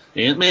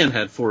 Ant-Man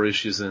had 4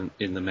 issues in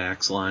the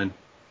Max line.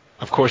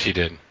 Of course he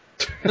did.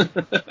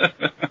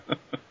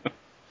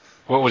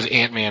 What was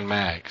Ant-Man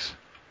Max?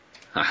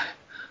 I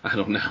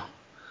don't know.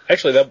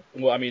 Actually,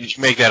 Did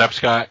you make that up,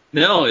 Scott?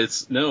 No, I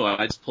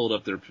just pulled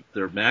up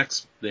their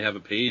Max. They have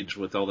a page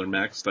with all their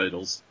Max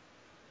titles,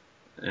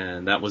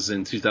 and that was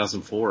in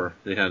 2004.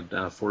 They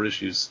had 4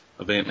 issues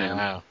of Ant-Man.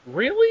 Wow.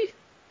 Really?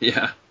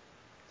 Yeah.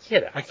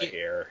 Get out of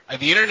here.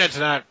 The internet's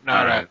not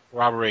right.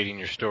 corroborating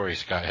your story.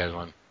 Scott has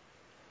one.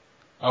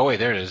 Oh wait,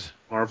 there it is.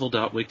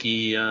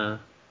 Marvel.wiki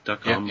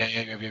 .com. Yeah.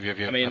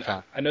 I mean,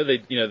 I know they,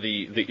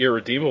 the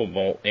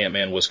Irredeemable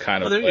Ant-Man was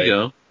kind Oh, of there like, you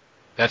go.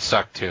 That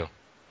sucked too.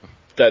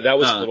 that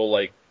was a little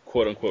like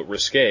quote unquote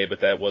risque,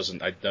 but that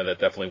wasn't. I know that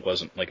definitely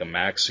wasn't like a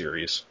Max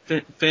series.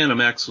 Phantom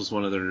X was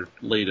one of their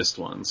latest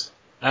ones.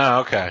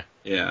 Oh, okay.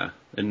 Yeah,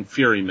 and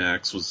Fury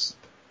Max was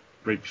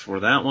right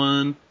before that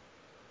one.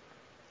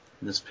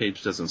 And this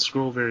page doesn't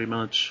scroll very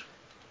much.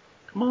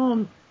 Come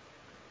on.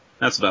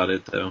 That's about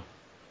it, though.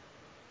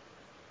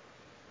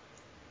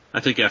 I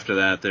think after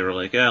that, they were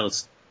like, yeah,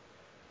 let's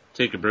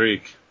take a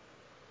break.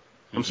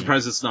 I'm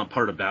surprised it's not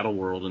part of Battle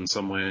World in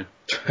some way.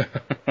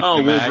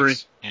 Oh, Wolverine.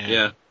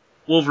 Yeah.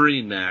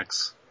 Wolverine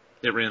Max.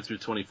 It ran through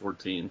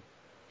 2014.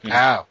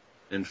 Wow.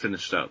 And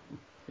finished up.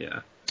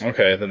 Yeah.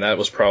 Okay, then that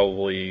was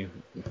probably,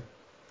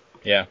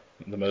 the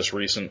most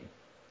recent,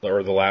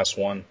 or the last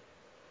one.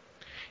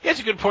 Yeah, it's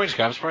a good point,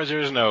 Scott. I'm surprised there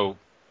is no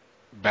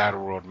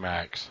Battle World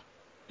Max.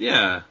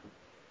 Yeah.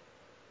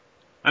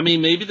 I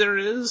mean, maybe there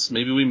is.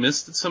 Maybe we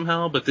missed it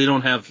somehow, but they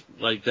don't have,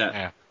 like,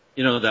 that,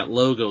 that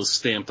logo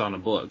stamped on a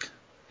book.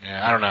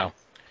 Yeah, I don't know.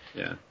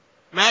 Yeah.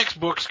 Max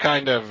books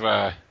kind of,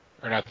 or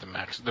not the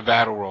Max, the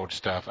Battle World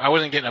stuff. I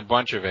wasn't getting a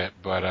bunch of it,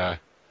 but,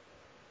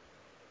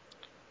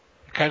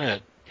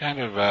 kind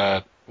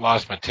of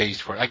lost my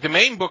taste for it. Like, the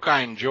main book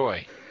I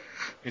enjoy.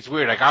 It's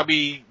weird. Like, I'll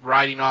be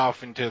riding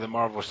off into the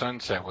Marvel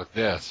sunset with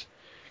this.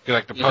 Because,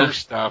 like, the post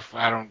stuff,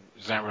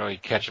 it's not really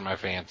catching my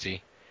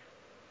fancy.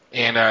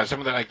 And, some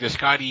of the, like, the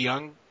Scotty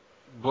Young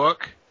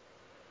book,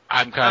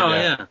 I'm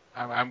kind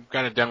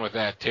of done with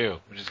that, too.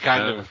 Which is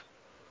kind of,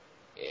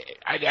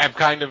 I've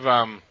kind of,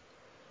 I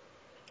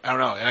don't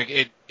know,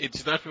 like,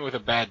 it's left me with a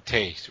bad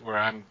taste, where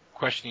I'm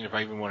questioning if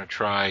I even want to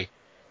try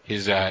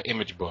his,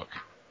 image book.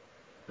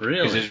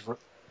 Really? Because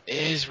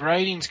his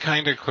writing's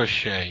kind of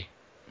cliche.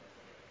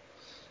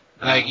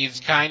 Like, he's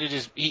kind of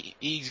just,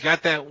 he's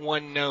got that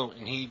one note,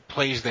 and he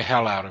plays the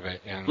hell out of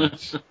it, and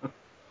it's,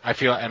 I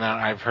feel, and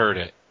I've heard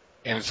it.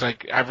 And it's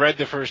like, I've read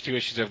the first 2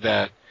 issues of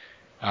that,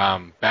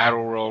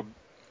 Battle World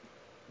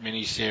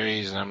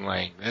miniseries, and I'm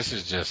like, this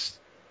is just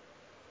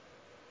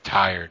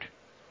tired.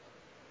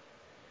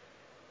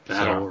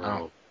 Battle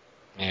World.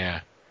 Yeah.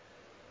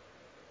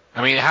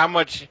 I mean, how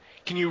much,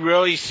 can you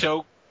really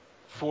soak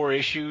 4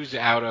 issues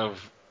out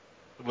of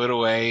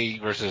little A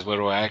versus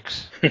little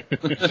X?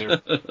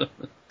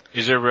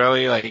 Is there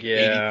really like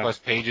 80 plus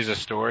pages of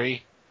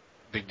story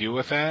to do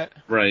with that?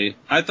 Right.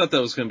 I thought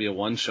that was going to be a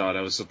one shot.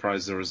 I was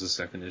surprised there was a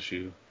second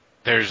issue.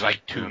 There's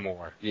like 2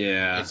 more.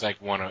 Yeah. It's like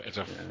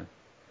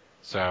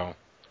so.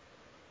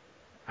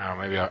 I don't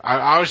know, maybe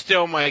I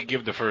still might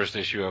give the first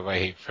issue of I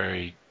Hate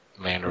Fairyland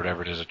or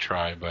whatever it is a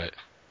try, but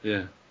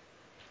yeah,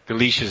 the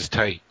leash is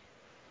tight.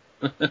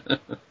 I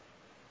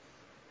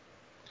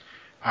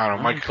don't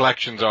know. My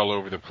collection's all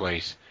over the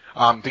place.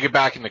 To get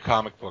back into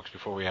comic books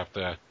before we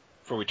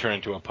turn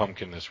into a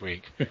pumpkin this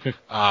week.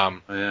 I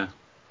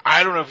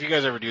don't know if you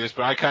guys ever do this,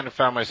 but I kind of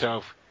found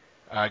myself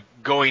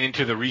going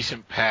into the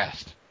recent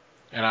past,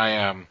 and I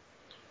am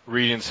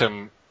reading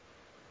some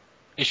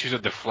issues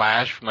of The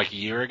Flash from like a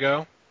year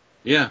ago.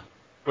 Yeah.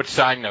 Which,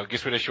 side note,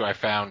 guess what issue I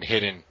found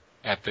hidden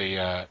at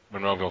the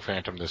Monroeville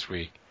Phantom this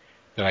week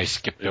that I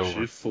skipped over?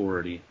 Issue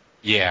 40.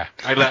 Yeah,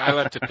 I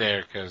left it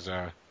there because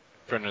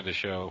friend of the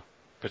show,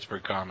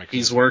 Pittsburgh Comics.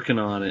 He's working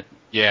on it.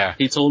 Yeah.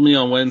 He told me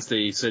on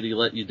Wednesday, he said he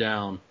let you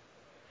down.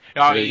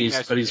 Oh, but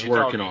he's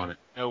working on it.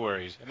 No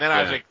worries. And then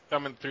I was like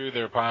thumbing through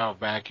their pile of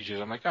back issues.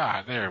 I'm like,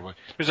 there.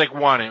 There's like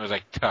one, and it was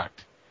like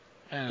tucked.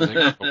 And I was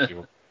like, oh,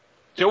 people.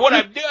 So what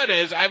I've done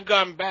is I've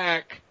gone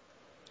back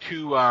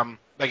to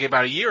like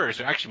about a year or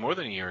so, actually more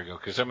than a year ago,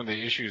 because some of the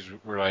issues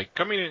were like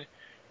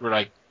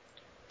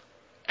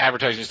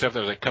advertising stuff that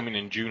was like coming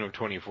in June of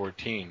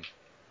 2014.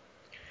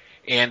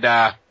 And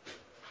I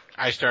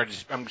started,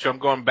 so I'm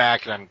going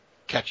back and I'm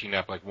catching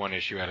up like one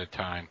issue at a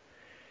time.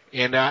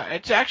 And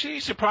it's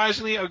actually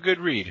surprisingly a good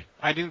read.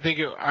 I didn't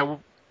think I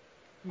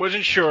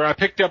wasn't sure. I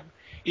picked up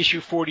issue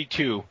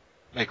 42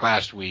 like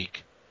last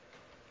week.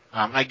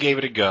 I gave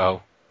it a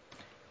go.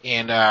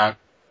 And I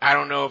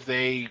don't know if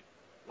I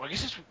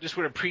guess this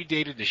would have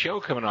predated the show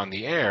coming on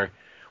the air,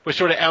 but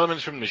sort of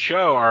elements from the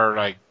show are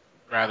like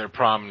rather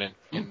prominent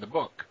in the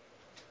book.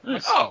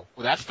 Nice. Like, oh,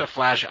 well, that's the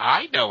Flash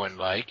I know and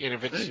like. And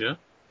if it's, there you go.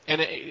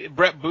 And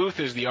Brett Booth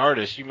is the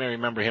artist. You may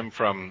remember him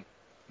from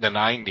the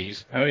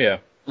 90s. Oh yeah.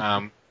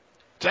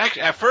 It's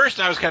actually, at first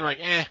I was kind of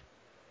like,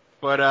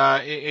 but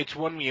it's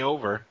won me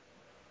over.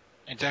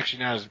 It's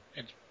actually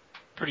it's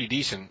pretty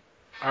decent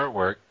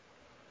artwork,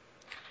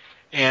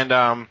 and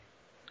I'm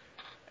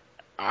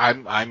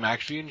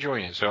actually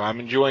enjoying it. So I'm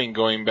enjoying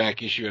going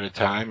back issue at a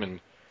time, and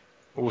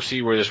we'll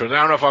see where this goes. I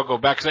don't know if I'll go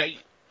back, because I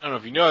don't know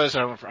if you know this.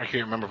 I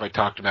can't remember if I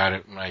talked about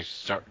it when I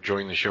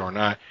joined the show or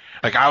not.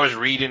 Like, I was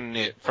reading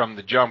it from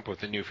the jump with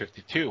the New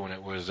 52 when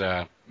it was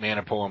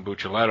Manapul and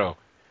Buccellato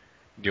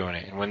doing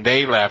it. And when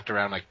they left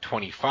around like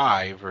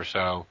 25 or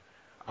so,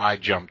 I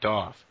jumped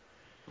off.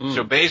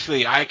 So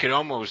basically, I could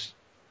almost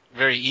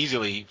very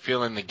easily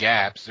fill in the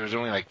gaps. There was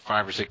only like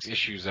 5 or 6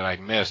 issues that I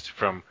missed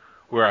from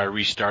where I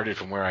restarted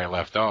from where I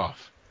left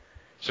off.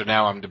 So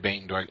now I'm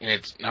debating, and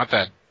it's not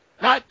that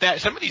Not that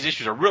some of these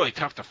issues are really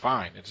tough to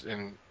find.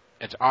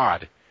 It's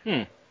odd.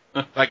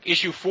 Like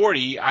issue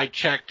 40, I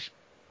checked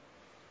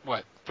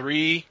 4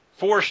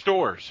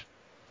 stores.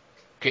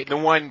 Okay, the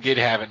one did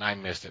have it and I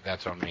missed it.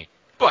 That's on me.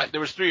 But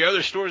there was 3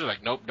 other stores that were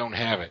like, nope, don't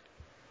have it.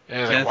 And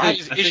I was like, why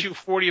is issue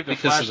 40 of the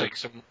Flash like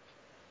some?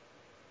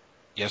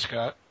 Yes,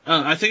 Scott.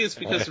 I think it's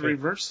because of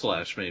Reverse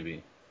Flash,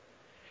 maybe.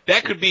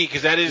 That could be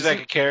because that is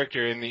like a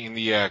character in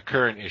the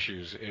current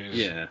issues.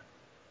 Yeah.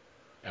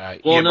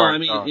 Well, no, I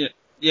mean,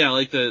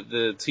 like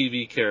the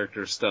TV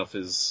character stuff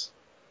is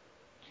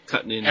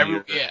cutting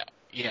into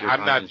your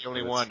I'm not the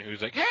only one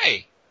who's like,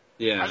 hey,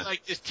 yeah, I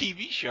like this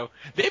TV show.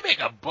 They make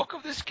a book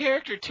of this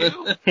character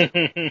too.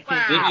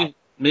 Wow.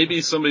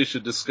 Maybe somebody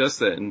should discuss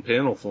that in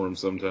panel form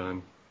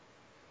sometime.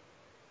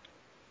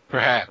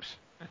 Perhaps.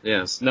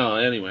 Yes. No.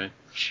 Anyway,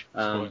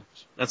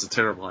 that's a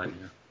terrible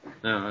idea.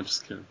 No, I'm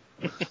just kidding.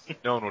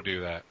 No one will do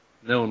that.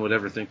 No one would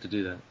ever think to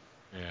do that.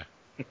 Yeah.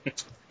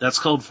 That's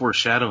called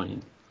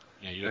foreshadowing.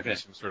 Yeah, you'd have to be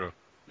some sort of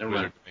Never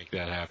wizard mind. to make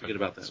that happen. Forget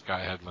about that.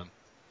 Scott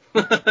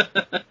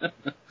Hedlund.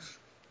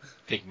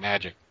 Take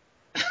magic.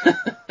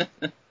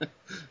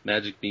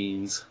 Magic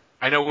beans.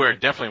 I know where it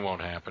definitely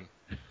won't happen.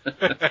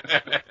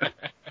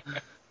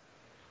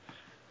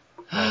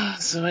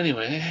 So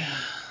anyway.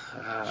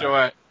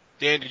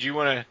 Dan, did you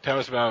want to tell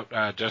us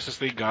about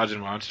Justice League Gods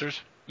and Monsters?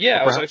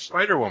 Yeah, I was actually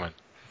Spider-Woman.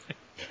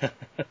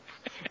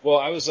 Well,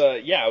 I was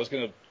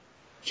going to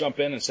jump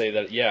in and say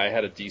that, I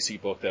had a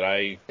DC book that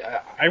I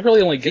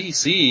really only get.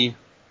 DC?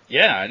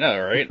 Yeah, I know,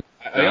 right?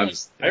 I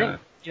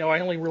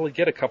only really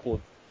get a couple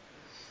of,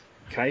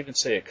 can I even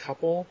say a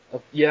couple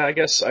of, I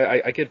guess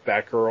I get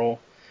Batgirl.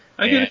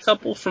 I get a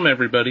couple from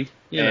everybody,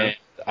 And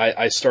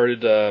I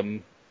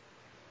started,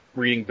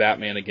 reading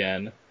Batman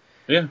again.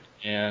 Yeah.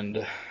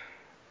 And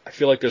I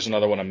feel like there's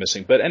another one I'm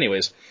missing. But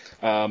anyways,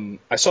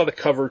 I saw the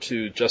cover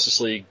to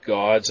Justice League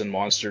Gods and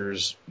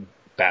Monsters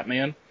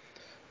Batman,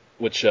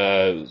 which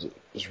was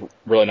a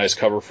really nice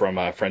cover from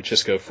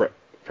Francesco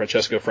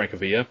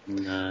Francavilla.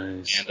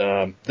 Nice.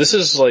 And this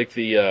is like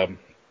is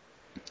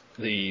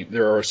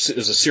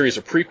a series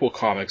of prequel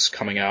comics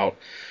coming out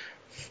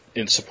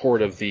in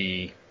support of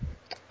the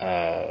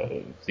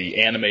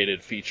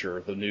animated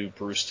feature, the new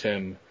Bruce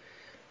Timm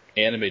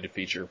animated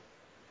feature.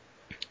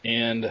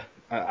 And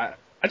I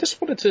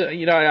just wanted to,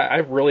 I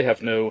really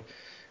have no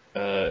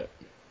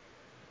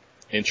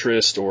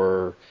interest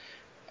or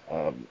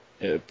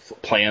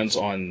plans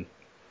on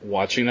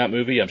watching that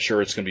movie. I'm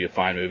sure it's going to be a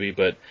fine movie,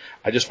 but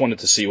I just wanted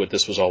to see what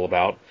this was all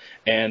about.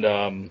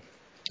 And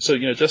so,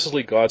 Justice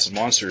League Gods and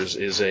Monsters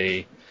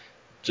is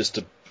just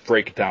to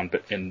break it down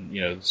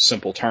in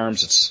simple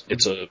terms,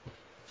 it's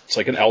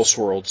like an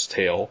Elseworlds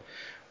tale.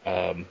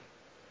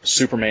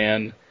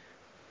 Superman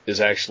is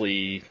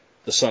actually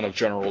the son of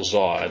General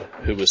Zod,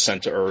 who was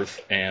sent to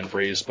Earth and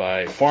raised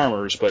by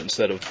farmers, but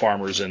instead of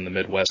farmers in the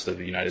Midwest of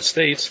the United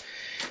States,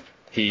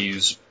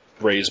 he's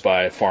raised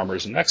by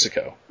farmers in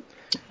Mexico.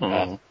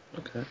 Okay.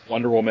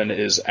 Wonder Woman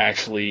is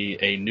actually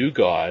a new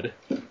god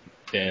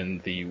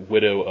and the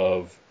widow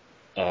of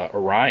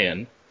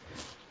Orion,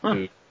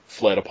 who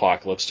fled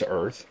Apocalypse to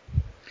Earth.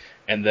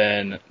 And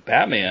then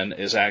Batman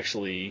is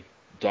actually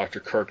Dr.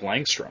 Kirk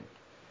Langstrom,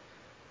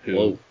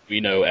 who we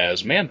know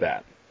as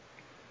Man-Bat.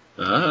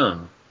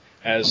 Oh.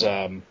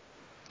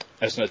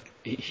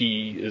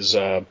 He is,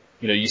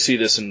 you see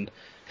this in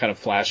kind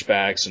of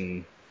flashbacks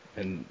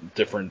and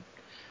different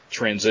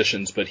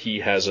transitions, but he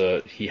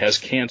has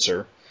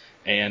cancer,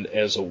 and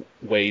as a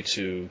way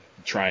to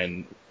try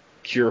and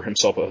cure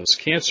himself of his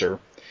cancer,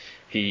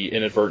 he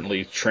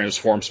inadvertently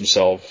transforms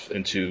himself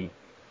into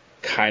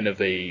kind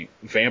of a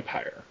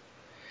vampire.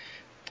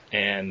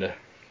 And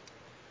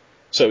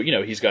so,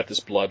 he's got this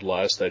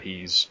bloodlust that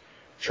he's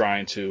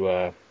trying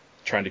to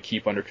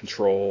keep under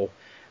control.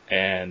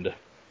 And,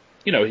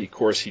 of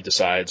course he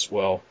decides,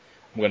 well,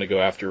 I'm going to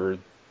go after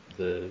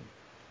the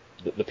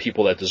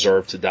people that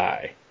deserve to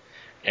die.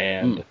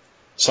 And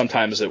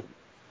sometimes it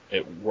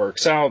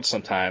works out,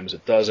 sometimes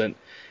it doesn't.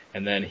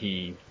 And then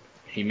he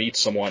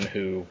meets someone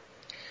who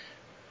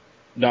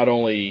not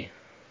only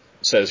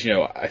says,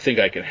 I think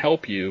I can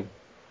help you,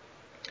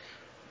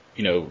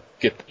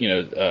 get,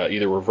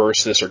 either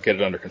reverse this or get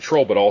it under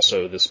control, but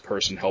also this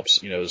person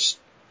helps, is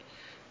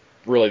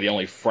really the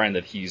only friend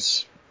that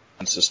he's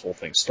since this whole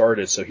thing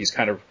started. So he's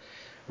kind of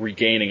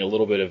regaining a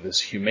little bit of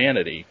his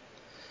humanity.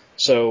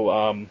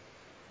 So,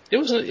 it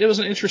was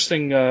an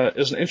interesting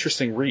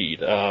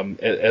read.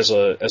 As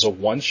a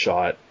one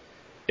shot,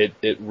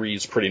 it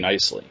reads pretty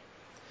nicely.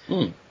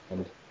 And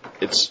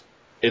it's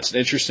an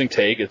interesting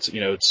take. It's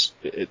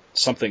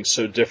something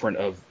so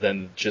different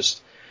than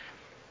just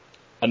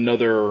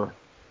another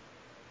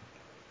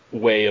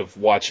way of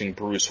watching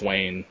Bruce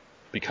Wayne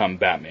become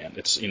Batman.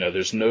 It's,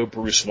 there's no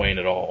Bruce Wayne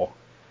at all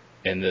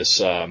in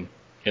this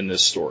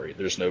story.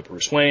 There's no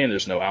Bruce Wayne,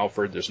 there's no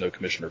Alfred, there's no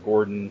Commissioner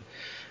Gordon.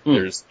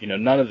 There's,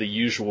 none of the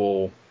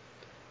usual,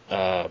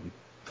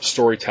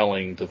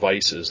 storytelling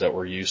devices that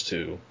we're used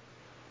to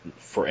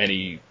for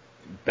any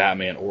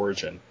Batman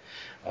origin.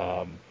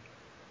 But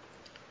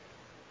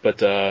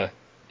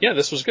Yeah,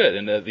 this was good,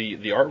 and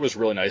the art was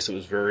really nice. It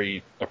was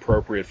very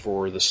appropriate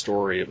for the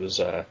story. It was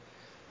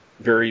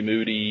very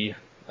moody,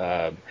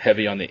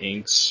 heavy on the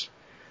inks,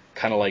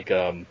 kind of like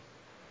I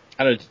don't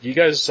know. Do you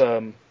guys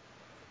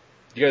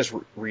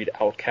read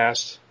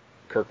Outcast?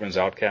 Kirkman's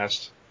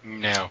Outcast?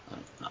 No.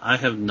 I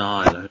have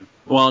not.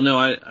 Well, no,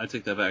 I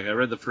take that back. I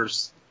read the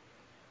first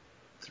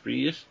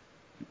 3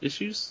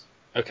 issues,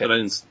 Okay, but I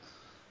didn't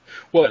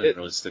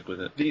really stick with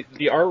it.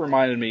 the art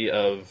reminded me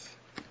of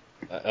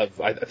I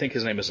think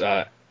his name is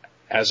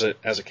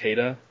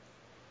Azakeda.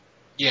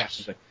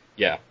 Yes.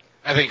 Yeah,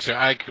 I think so.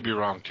 I could be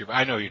wrong too, but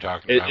I know what you're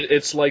talking about.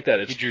 it's like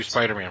that. He drew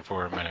Spider-Man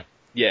for a minute.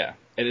 Yeah,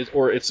 and it's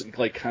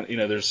like kind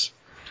of, there's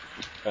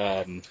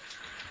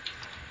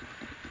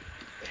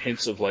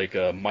hints of like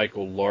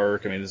Michael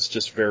Lark. I mean, it's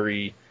just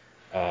very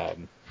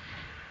kind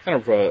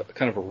of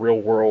a real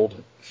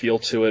world feel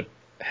to it.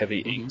 Heavy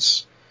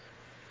inks.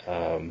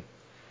 Yeah.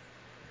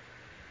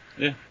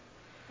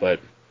 But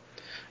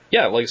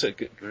yeah, like I said,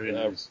 Very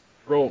nice.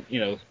 real,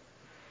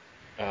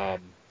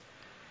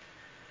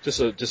 just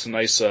a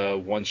nice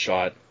one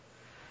shot.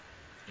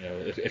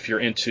 If you're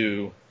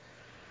into,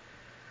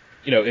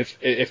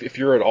 if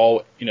you're at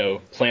all,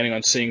 planning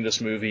on seeing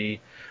this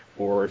movie,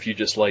 or if you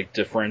just like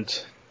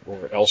different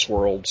or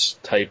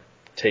Elseworlds type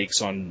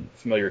takes on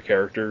familiar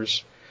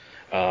characters,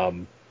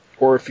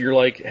 or if you're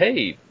like,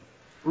 hey,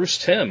 Bruce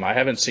Timm, I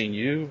haven't seen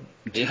you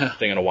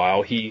thing in a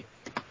while. He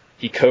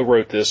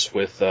co-wrote this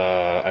with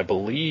I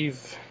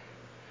believe,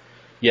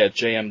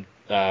 J.M.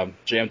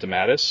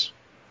 DeMatteis.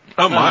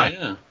 Oh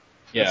my!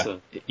 Yeah.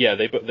 Yeah.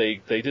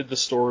 They did the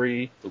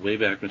story. The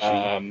Wayback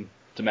Machine.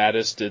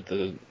 DeMatteis did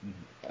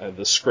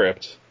the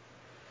script,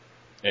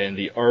 and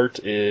the art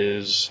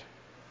is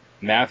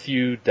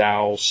Matthew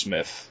Dow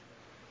Smith.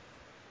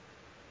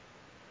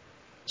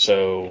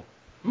 So,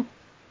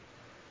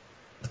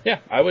 yeah,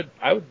 I would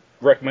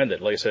recommend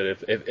it. Like I said,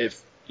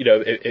 if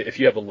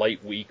you have a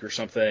light week or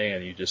something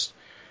and you just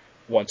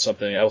want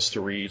something else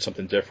to read,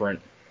 something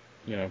different,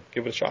 give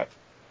it a shot.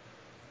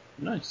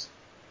 Nice.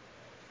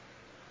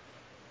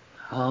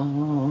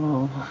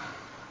 Oh,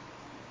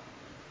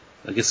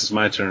 I guess it's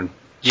my turn.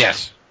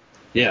 Yes.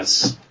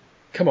 Yes.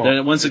 Come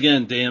on. Once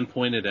again, Dan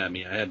pointed at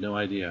me. I had no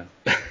idea.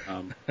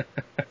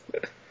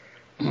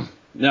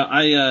 Now,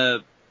 I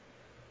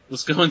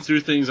was going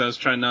through things. I was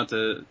trying not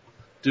to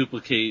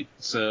duplicate,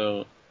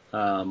 so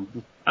I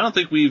don't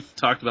think we've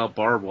talked about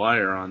Barbed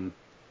Wire on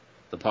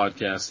the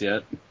podcast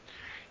yet.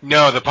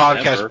 No, the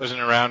podcast Ever.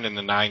 wasn't around in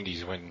the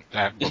 90s when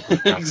that book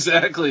was out.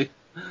 Exactly.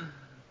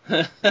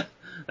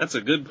 That's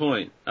a good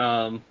point.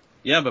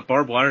 But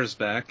Barbed Wire's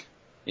back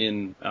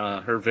in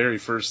her very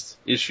first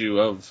issue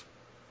of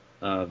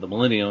the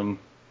Millennium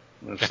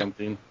or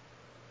something.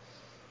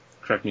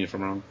 Correct me if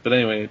I'm wrong. But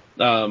anyway,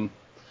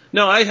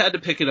 no, I had to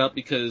pick it up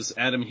because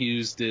Adam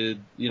Hughes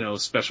did,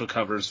 special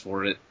covers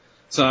for it.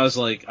 So I was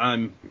like,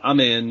 I'm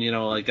in,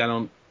 I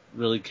don't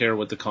really care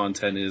what the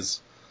content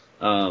is.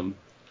 I'm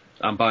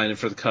buying it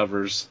for the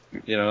covers.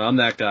 I'm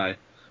that guy.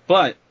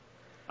 But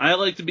I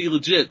like to be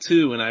legit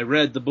too, and I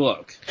read the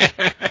book.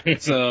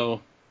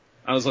 So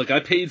I was like,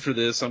 I paid for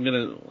this.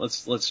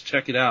 Let's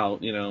check it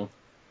out,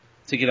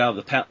 take it out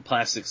of the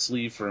plastic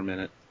sleeve for a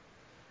minute.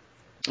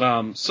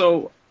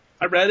 So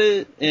I read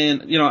it,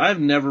 and, I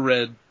never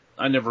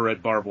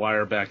read Barbed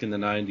Wire back in the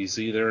 90s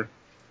either.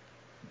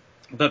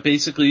 But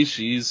basically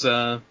she's,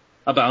 a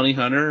bounty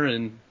hunter,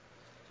 and,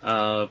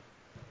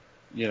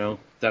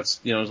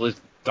 that's, like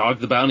Dog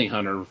the Bounty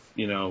Hunter,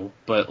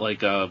 but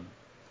like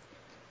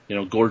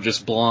gorgeous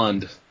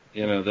blonde,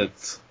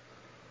 that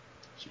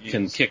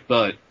can kick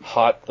butt.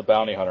 Hot the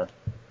Bounty Hunter.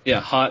 Yeah,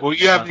 hot. Well,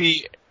 you have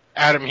the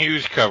Adam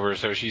Hughes cover,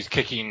 so she's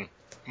kicking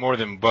more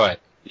than butt.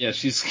 Yeah,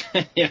 she's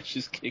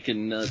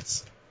kicking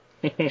nuts.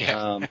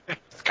 Yeah.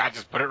 Scott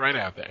just put it right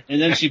out there. And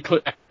then she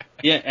put,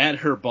 at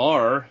her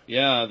bar,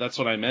 that's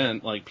what I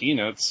meant, like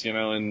peanuts,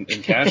 and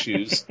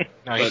cashews.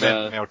 No, he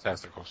meant male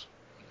testicles.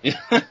 Yeah.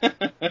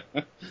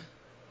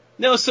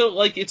 No, so,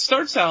 like, it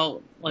starts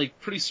out, like,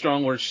 pretty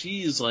strong where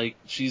she's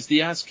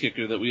the ass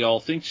kicker that we all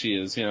think she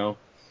is,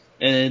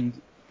 and,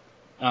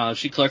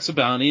 she collects a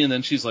bounty, and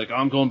then she's like,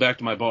 I'm going back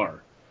to my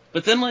bar.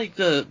 But then, like,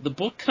 the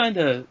book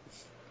kinda,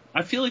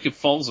 I feel like it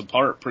falls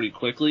apart pretty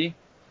quickly,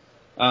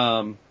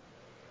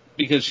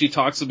 because she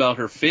talks about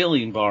her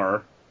failing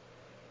bar,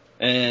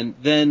 and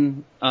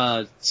then,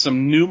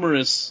 some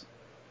numerous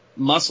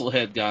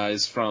musclehead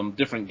guys from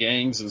different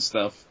gangs and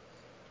stuff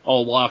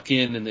all walk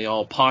in and they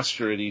all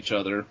posture at each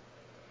other.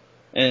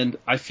 And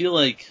I feel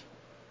like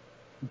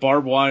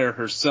Barbed Wire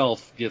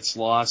herself gets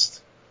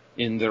lost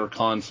in their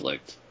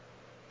conflict.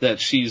 That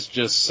she's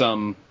just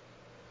some,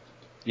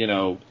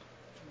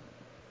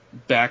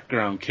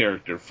 background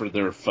character for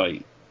their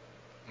fight.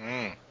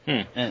 And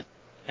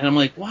I'm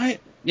like, why?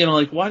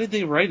 Why did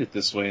they write it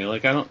this way?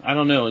 Like, I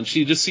don't know. And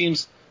she just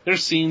seems,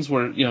 there's scenes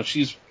where,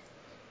 she's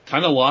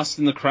kind of lost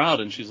in the crowd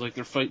and she's like,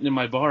 they're fighting in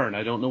my bar and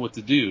I don't know what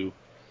to do.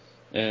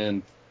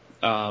 And,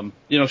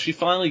 she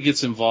finally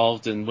gets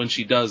involved, and when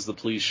she does, the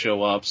police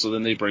show up, so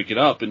then they break it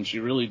up, and she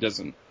really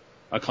doesn't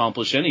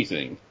accomplish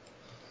anything.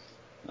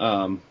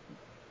 And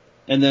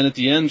And then at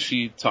the end,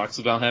 she talks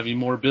about having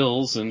more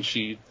bills, and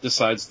she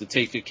decides to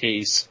take a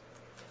case,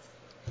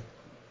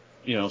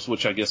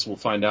 which I guess we'll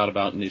find out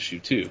about in issue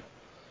 2.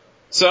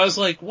 So I was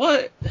like,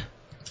 what?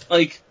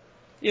 Like,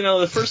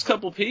 the first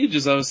couple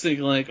pages I was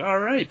thinking like,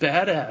 alright,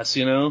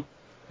 badass,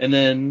 And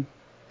then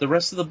the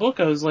rest of the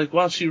book I was like,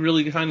 wow, she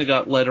really kind of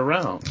got led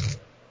around.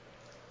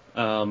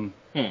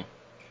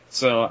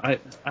 So I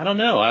don't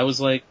know. I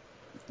was like,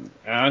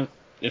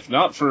 if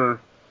not for,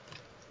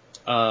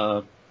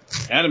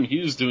 Adam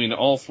Hughes doing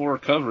all 4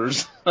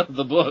 covers of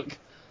the book,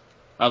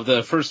 of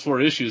the first 4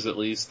 issues at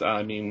least,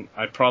 I mean,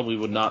 I probably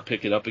would not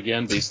pick it up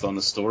again based on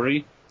the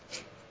story.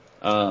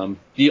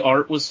 The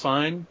art was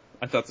fine.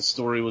 I thought the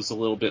story was a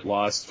little bit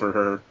lost for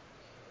her.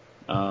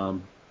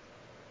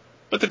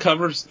 But the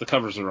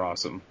covers are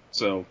awesome.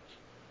 So,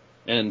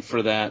 and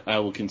for that, I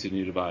will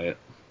continue to buy it.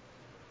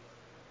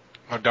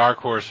 Well, Dark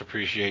Horse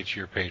appreciates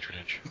your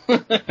patronage.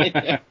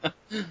 Yeah.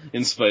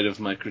 In spite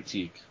of my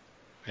critique.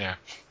 Yeah.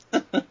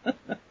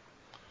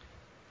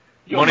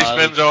 Money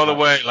spends all the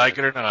way, like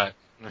it or not.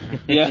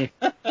 Yeah.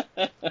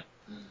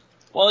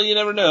 Well, you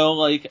never know.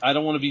 Like, I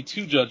don't want to be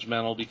too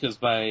judgmental because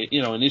by,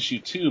 in issue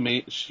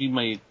 2, she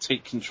may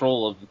take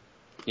control of,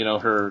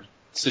 her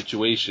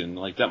situation.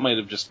 Like, that might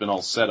have just been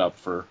all set up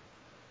for,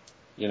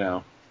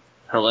 her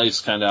life's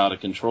kind of out of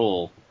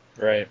control.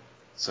 Right.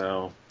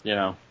 So,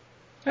 Yeah,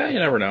 you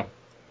never know.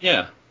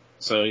 Yeah.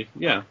 So,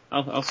 yeah,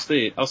 I'll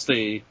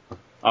stay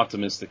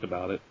optimistic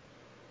about it.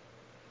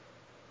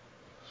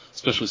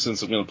 Especially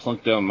since I'm going to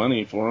plunk down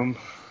money for them.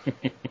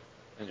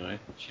 Anyway.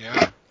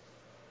 Yeah.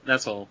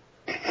 That's all.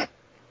 That's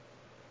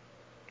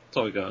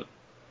all I got.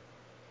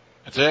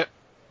 That's it?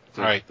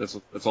 So all right.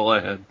 That's all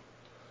I had.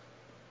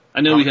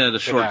 I know we had a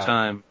short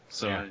time,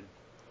 so.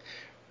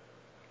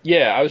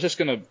 Yeah, I was just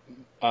going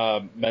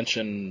to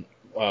mention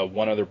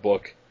one other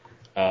book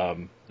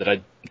that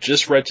I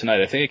just read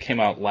tonight. I think it came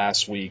out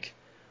last week,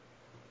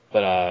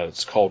 but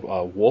it's called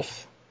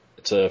Wolf.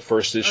 It's a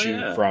first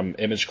issue from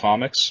Image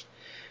Comics.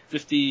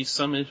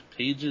 50-some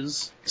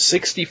pages?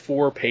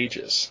 64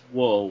 pages.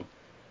 Whoa.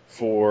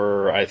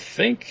 For, I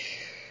think,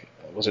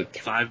 was it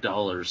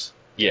 $5?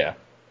 Yeah.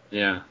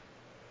 Yeah.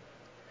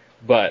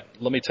 But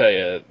let me tell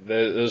you,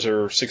 those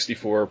are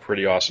 64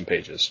 pretty awesome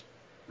pages.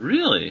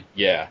 Really?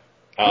 Yeah.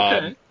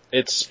 Okay.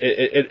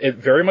 It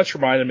very much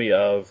reminded me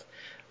of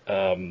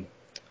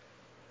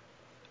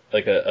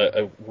like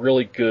a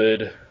really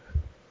good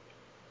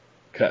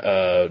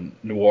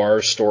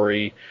noir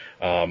story.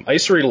 I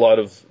used to read a lot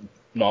of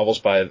novels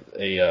by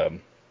a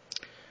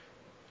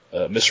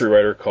mystery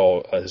writer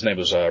called his name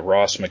was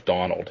Ross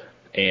McDonald,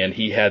 and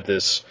he had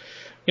this,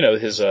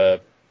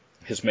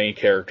 his main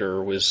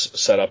character was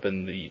set up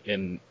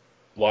in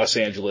Los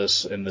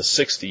Angeles in the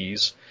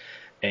 60s,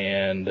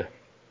 and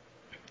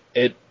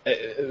it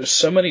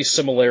so many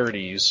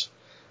similarities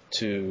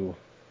to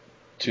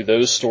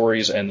those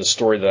stories and the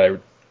story that I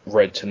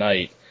read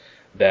tonight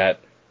that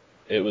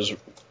it was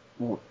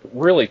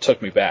really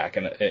took me back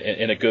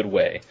in a good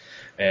way.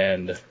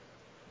 And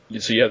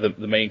so you have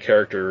the main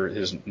character,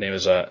 his name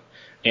is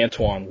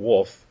Antoine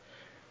Wolf,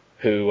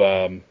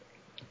 who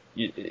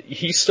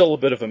he's still a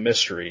bit of a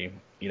mystery.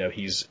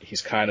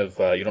 He's kind of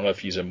you don't know if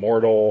he's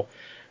immortal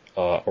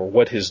or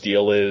what his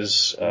deal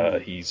is.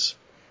 He's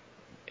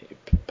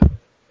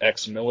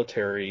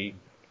ex-military.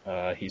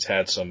 He's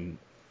had some,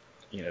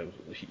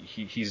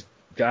 he's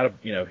got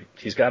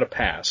a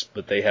past,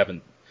 but they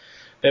haven't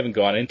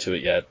gone into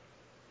it yet.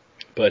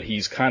 But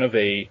he's kind of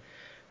a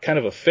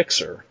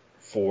fixer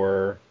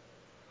for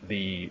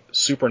the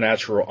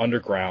supernatural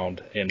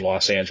underground in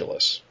Los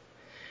Angeles.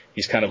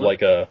 He's kind of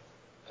like a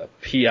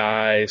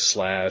PI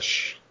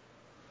slash,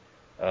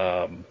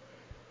 I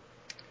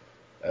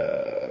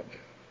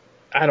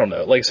don't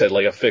know, like I said,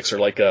 like a fixer,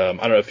 like, I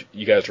don't know if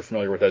you guys are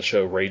familiar with that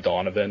show, Ray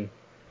Donovan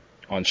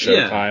on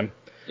Showtime.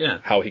 Yeah.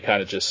 How he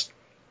kind of just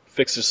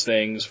fixes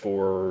things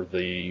for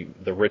the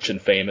rich and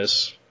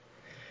famous.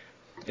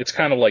 It's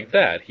kind of like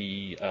that.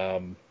 He,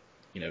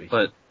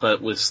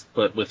 But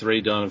with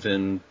Ray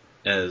Donovan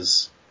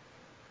as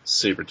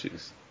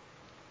Sabretooth.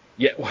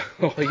 Yeah,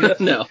 well, he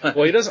doesn't. No.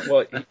 Well, he doesn't.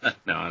 Well,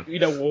 no.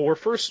 We're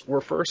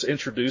first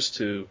introduced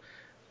to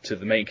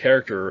the main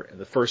character in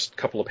the first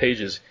couple of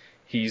pages.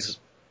 He's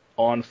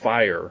on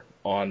fire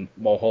on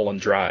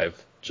Mulholland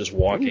Drive, just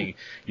walking. Ooh.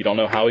 You don't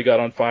know how he got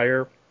on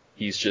fire.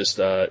 He's just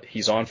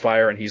he's on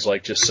fire and he's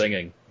like just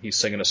singing. He's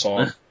singing a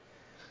song.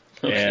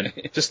 Okay. And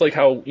just like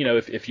how,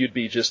 if you'd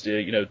be just,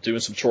 doing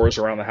some chores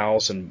around the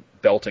house and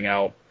belting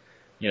out,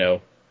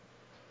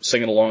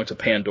 singing along to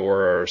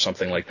Pandora or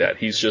something like that.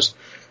 He's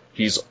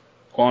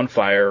on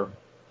fire,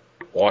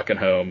 walking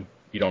home.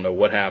 You don't know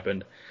what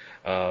happened.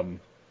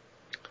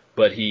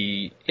 But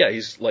he's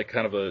like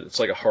kind of it's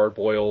like a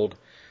hard-boiled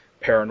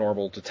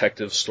paranormal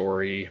detective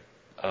story.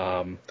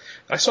 I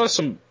saw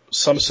some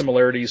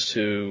similarities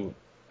to,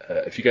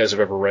 if you guys have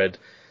ever read,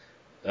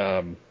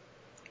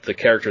 the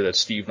character that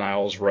Steve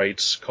Niles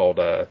writes called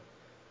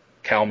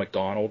Cal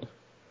McDonald.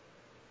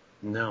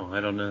 No, I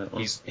don't know.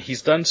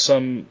 He's done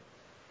some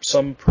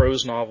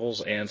prose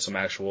novels and some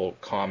actual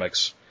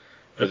comics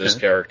for this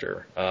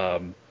character.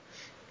 But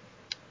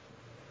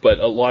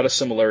a lot of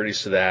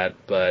similarities to that.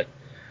 But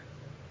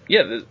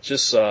yeah,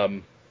 just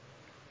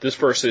this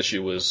first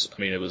issue was,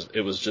 I mean,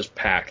 it was just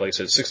packed. Like I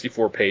said,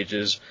 64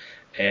 pages,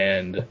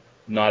 and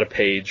not a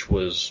page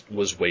was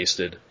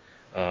wasted.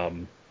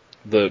 The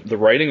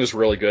writing was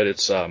really good.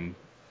 It's I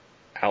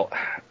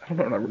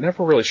don't know, I'm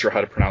never really sure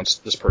how to pronounce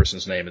this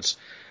person's name. It's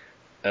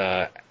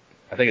I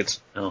think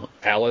it's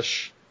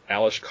Alish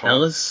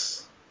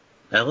Ellis,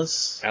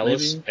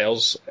 maybe?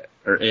 Els,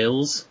 or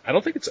Ailes. I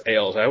don't think it's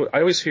Ailes. I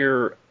always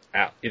hear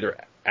either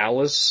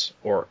Alice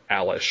or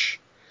Alish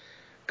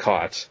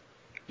Cott.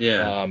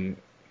 Yeah.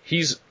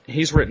 He's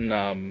written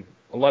a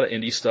lot of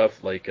indie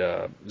stuff like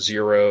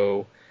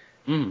Zero,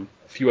 a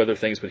few other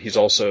things, but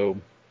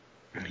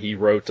he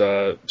wrote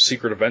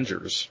Secret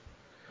Avengers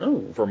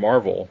for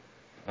Marvel.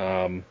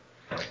 And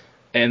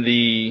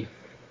the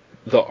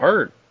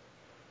art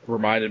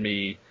reminded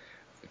me,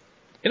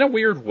 in a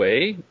weird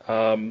way,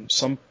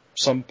 some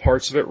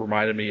parts of it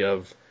reminded me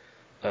of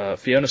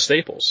Fiona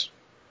Staples.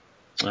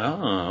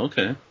 Oh,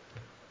 okay.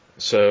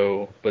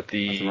 So, but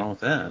Nothing wrong with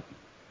that.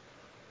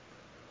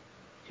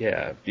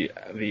 Yeah,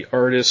 the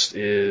artist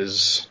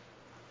is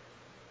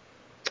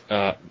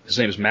his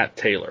name is Matt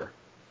Taylor.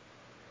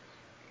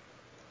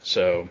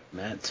 So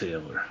Matt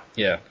Taylor.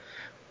 Yeah,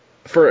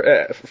 for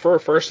a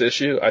first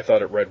issue, I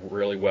thought it read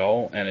really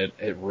well, and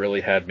it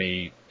really had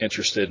me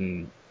interested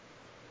in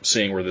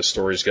seeing where this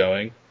story's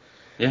going.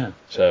 Yeah.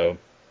 So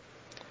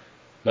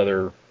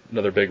another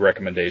big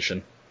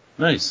recommendation.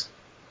 Nice.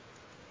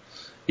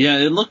 Yeah,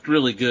 it looked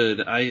really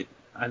good. I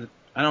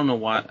don't know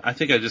why. I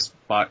think I just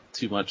bought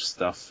too much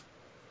stuff.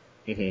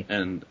 Mm-hmm.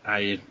 And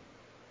I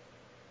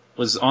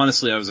was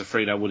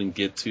afraid I wouldn't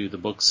get to the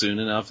book soon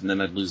enough, and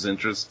then I'd lose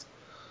interest.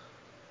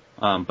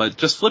 But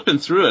just flipping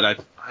through it,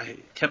 I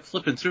kept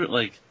flipping through it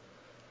like,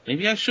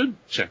 maybe I should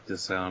check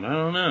this out. I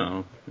don't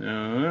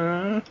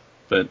know.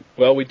 But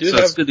we do. So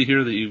it's good to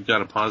hear that you've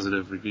got a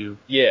positive review.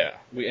 Yeah,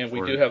 we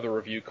do have the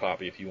review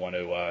copy if you want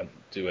to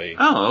do a.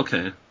 Oh,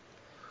 okay.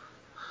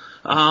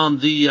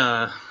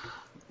 The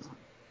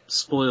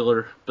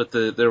spoiler, but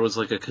there was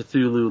like a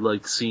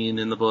Cthulhu-like scene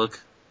in the book.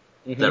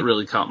 Mm-hmm. That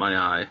really caught my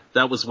eye.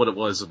 That was what it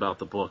was about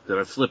the book, that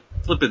I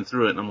flipping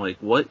through it and I'm like,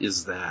 what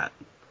is that?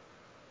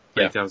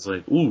 Like, I was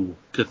like, ooh,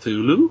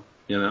 Cthulhu?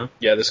 You know?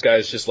 Yeah, this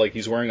guy's just like,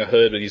 he's wearing a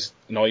hood,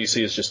 and all you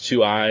see is just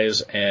two eyes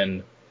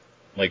and,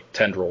 like,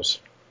 tendrils.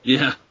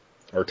 Yeah.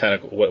 Or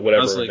tentacle,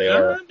 whatever they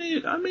are.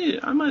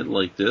 I might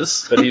like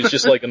this. But he's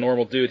just like a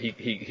normal dude.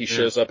 He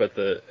shows up at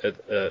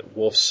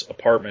Wolf's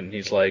apartment and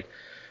he's like,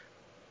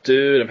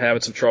 dude, I'm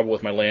having some trouble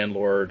with my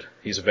landlord.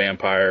 He's a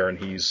vampire and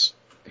he's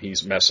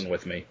messing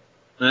with me.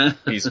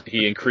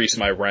 He increased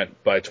my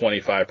rent by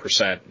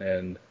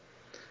 25%,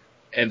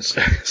 and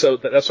so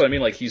that's what I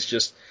mean. Like, he's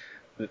just,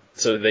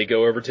 so they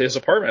go over to his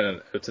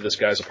apartment, to this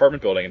guy's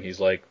apartment building, and he's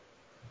like,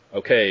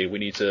 okay, we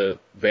need to,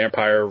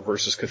 vampire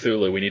versus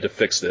Cthulhu, we need to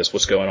fix this.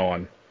 What's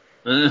going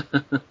on?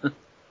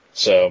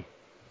 So,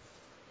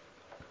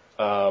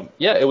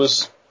 it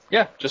was,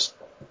 just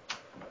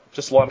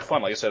a lot of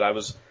fun. Like I said, I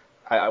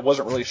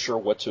wasn't really sure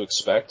what to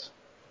expect.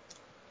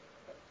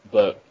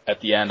 But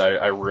at the end,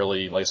 I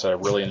really, like I said, I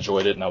really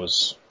enjoyed it, and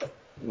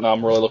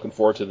I'm really looking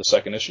forward to the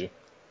second issue.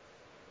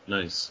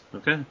 Nice.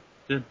 Okay.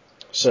 Good.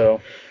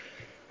 So,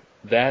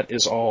 that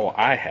is all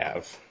I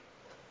have.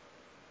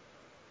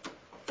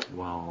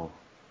 Wow.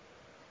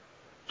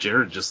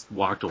 Jared just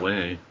walked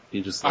away.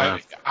 He just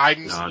left.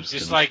 I'm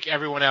just like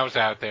everyone else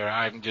out there.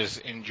 I'm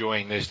just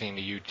enjoying listening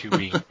to you two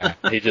being back.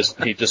 He just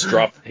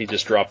dropped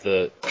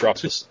the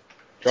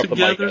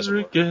mic as it were.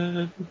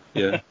 Again.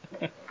 Yeah.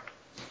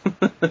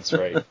 That's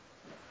right.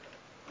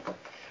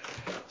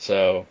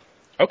 So,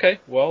 okay.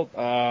 Well,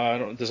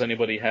 does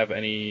anybody have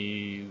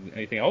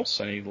anything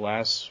else? Any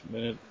last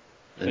minute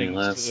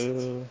things?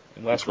 Any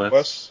last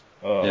requests?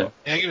 Yeah.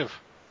 Negative.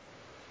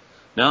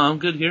 No, I'm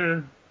good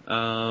here.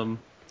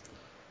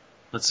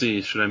 Let's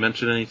see. Should I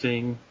mention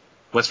anything?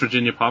 West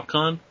Virginia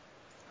PopCon.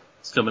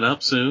 It's coming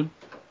up soon.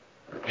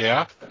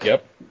 Yeah.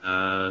 Yep.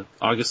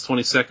 August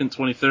 22nd,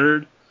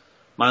 23rd,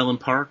 Milan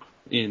Park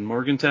in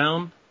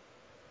Morgantown.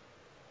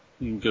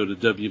 You can go to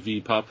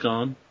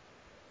wvpopcon.com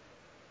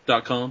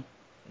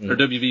or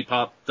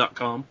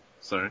wvpop.com.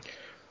 Sorry.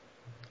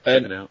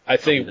 And I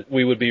think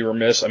we would be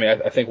remiss. I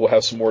mean, I think we'll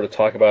have some more to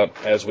talk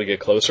about as we get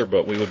closer,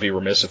 but we would be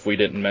remiss if we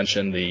didn't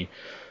mention the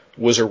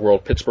Wizard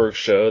World Pittsburgh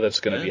show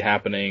that's going to be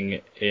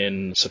happening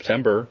in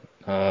September,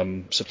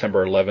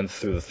 September 11th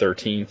through the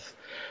 13th.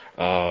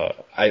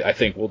 I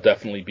think we'll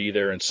definitely be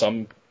there in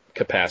some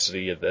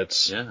capacity.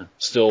 That's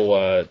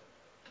still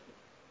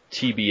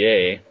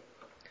TBA.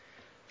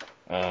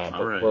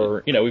 All right.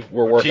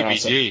 We're working on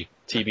some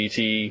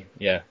TBT.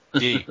 Yeah.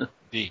 D.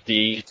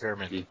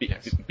 Determined.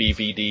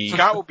 BVD.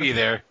 Scott will be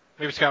there.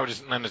 Maybe Scott will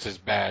just lend us his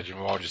badge and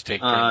we'll all just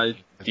take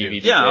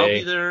DVD. Yeah, I'll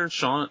be there.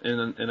 Sean,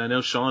 and I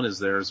know Sean is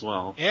there as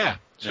well. Yeah.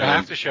 So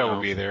half the show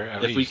will be there.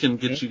 At least. We can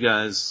get you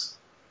guys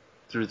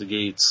through the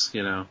gates,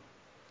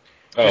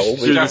 Oh,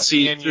 through the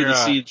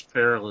Siege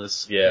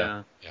Perilous.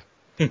 Yeah.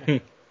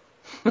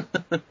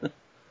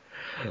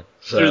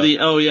 So,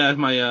 Through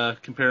my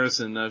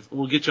comparison.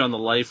 We'll get you on the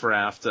life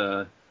raft,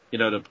 to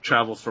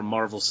travel from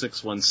Marvel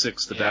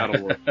 616 to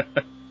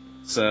Battleworld.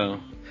 So.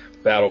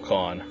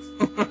 BattleCon.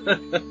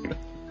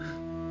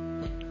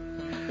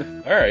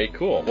 All right,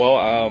 cool. Well,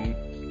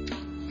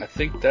 I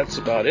think that's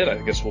about it. I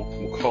guess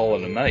we'll call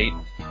it a night.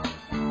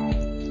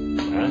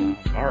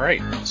 All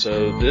right.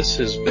 So this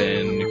has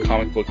been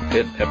Comic Book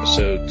Pit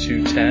episode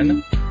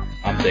 210.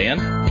 I'm Dan.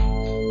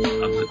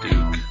 I'm the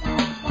Duke.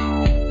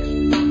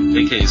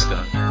 AKA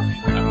Scott.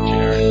 I'm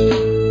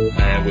Jared.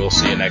 And we'll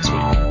see you next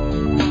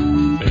week.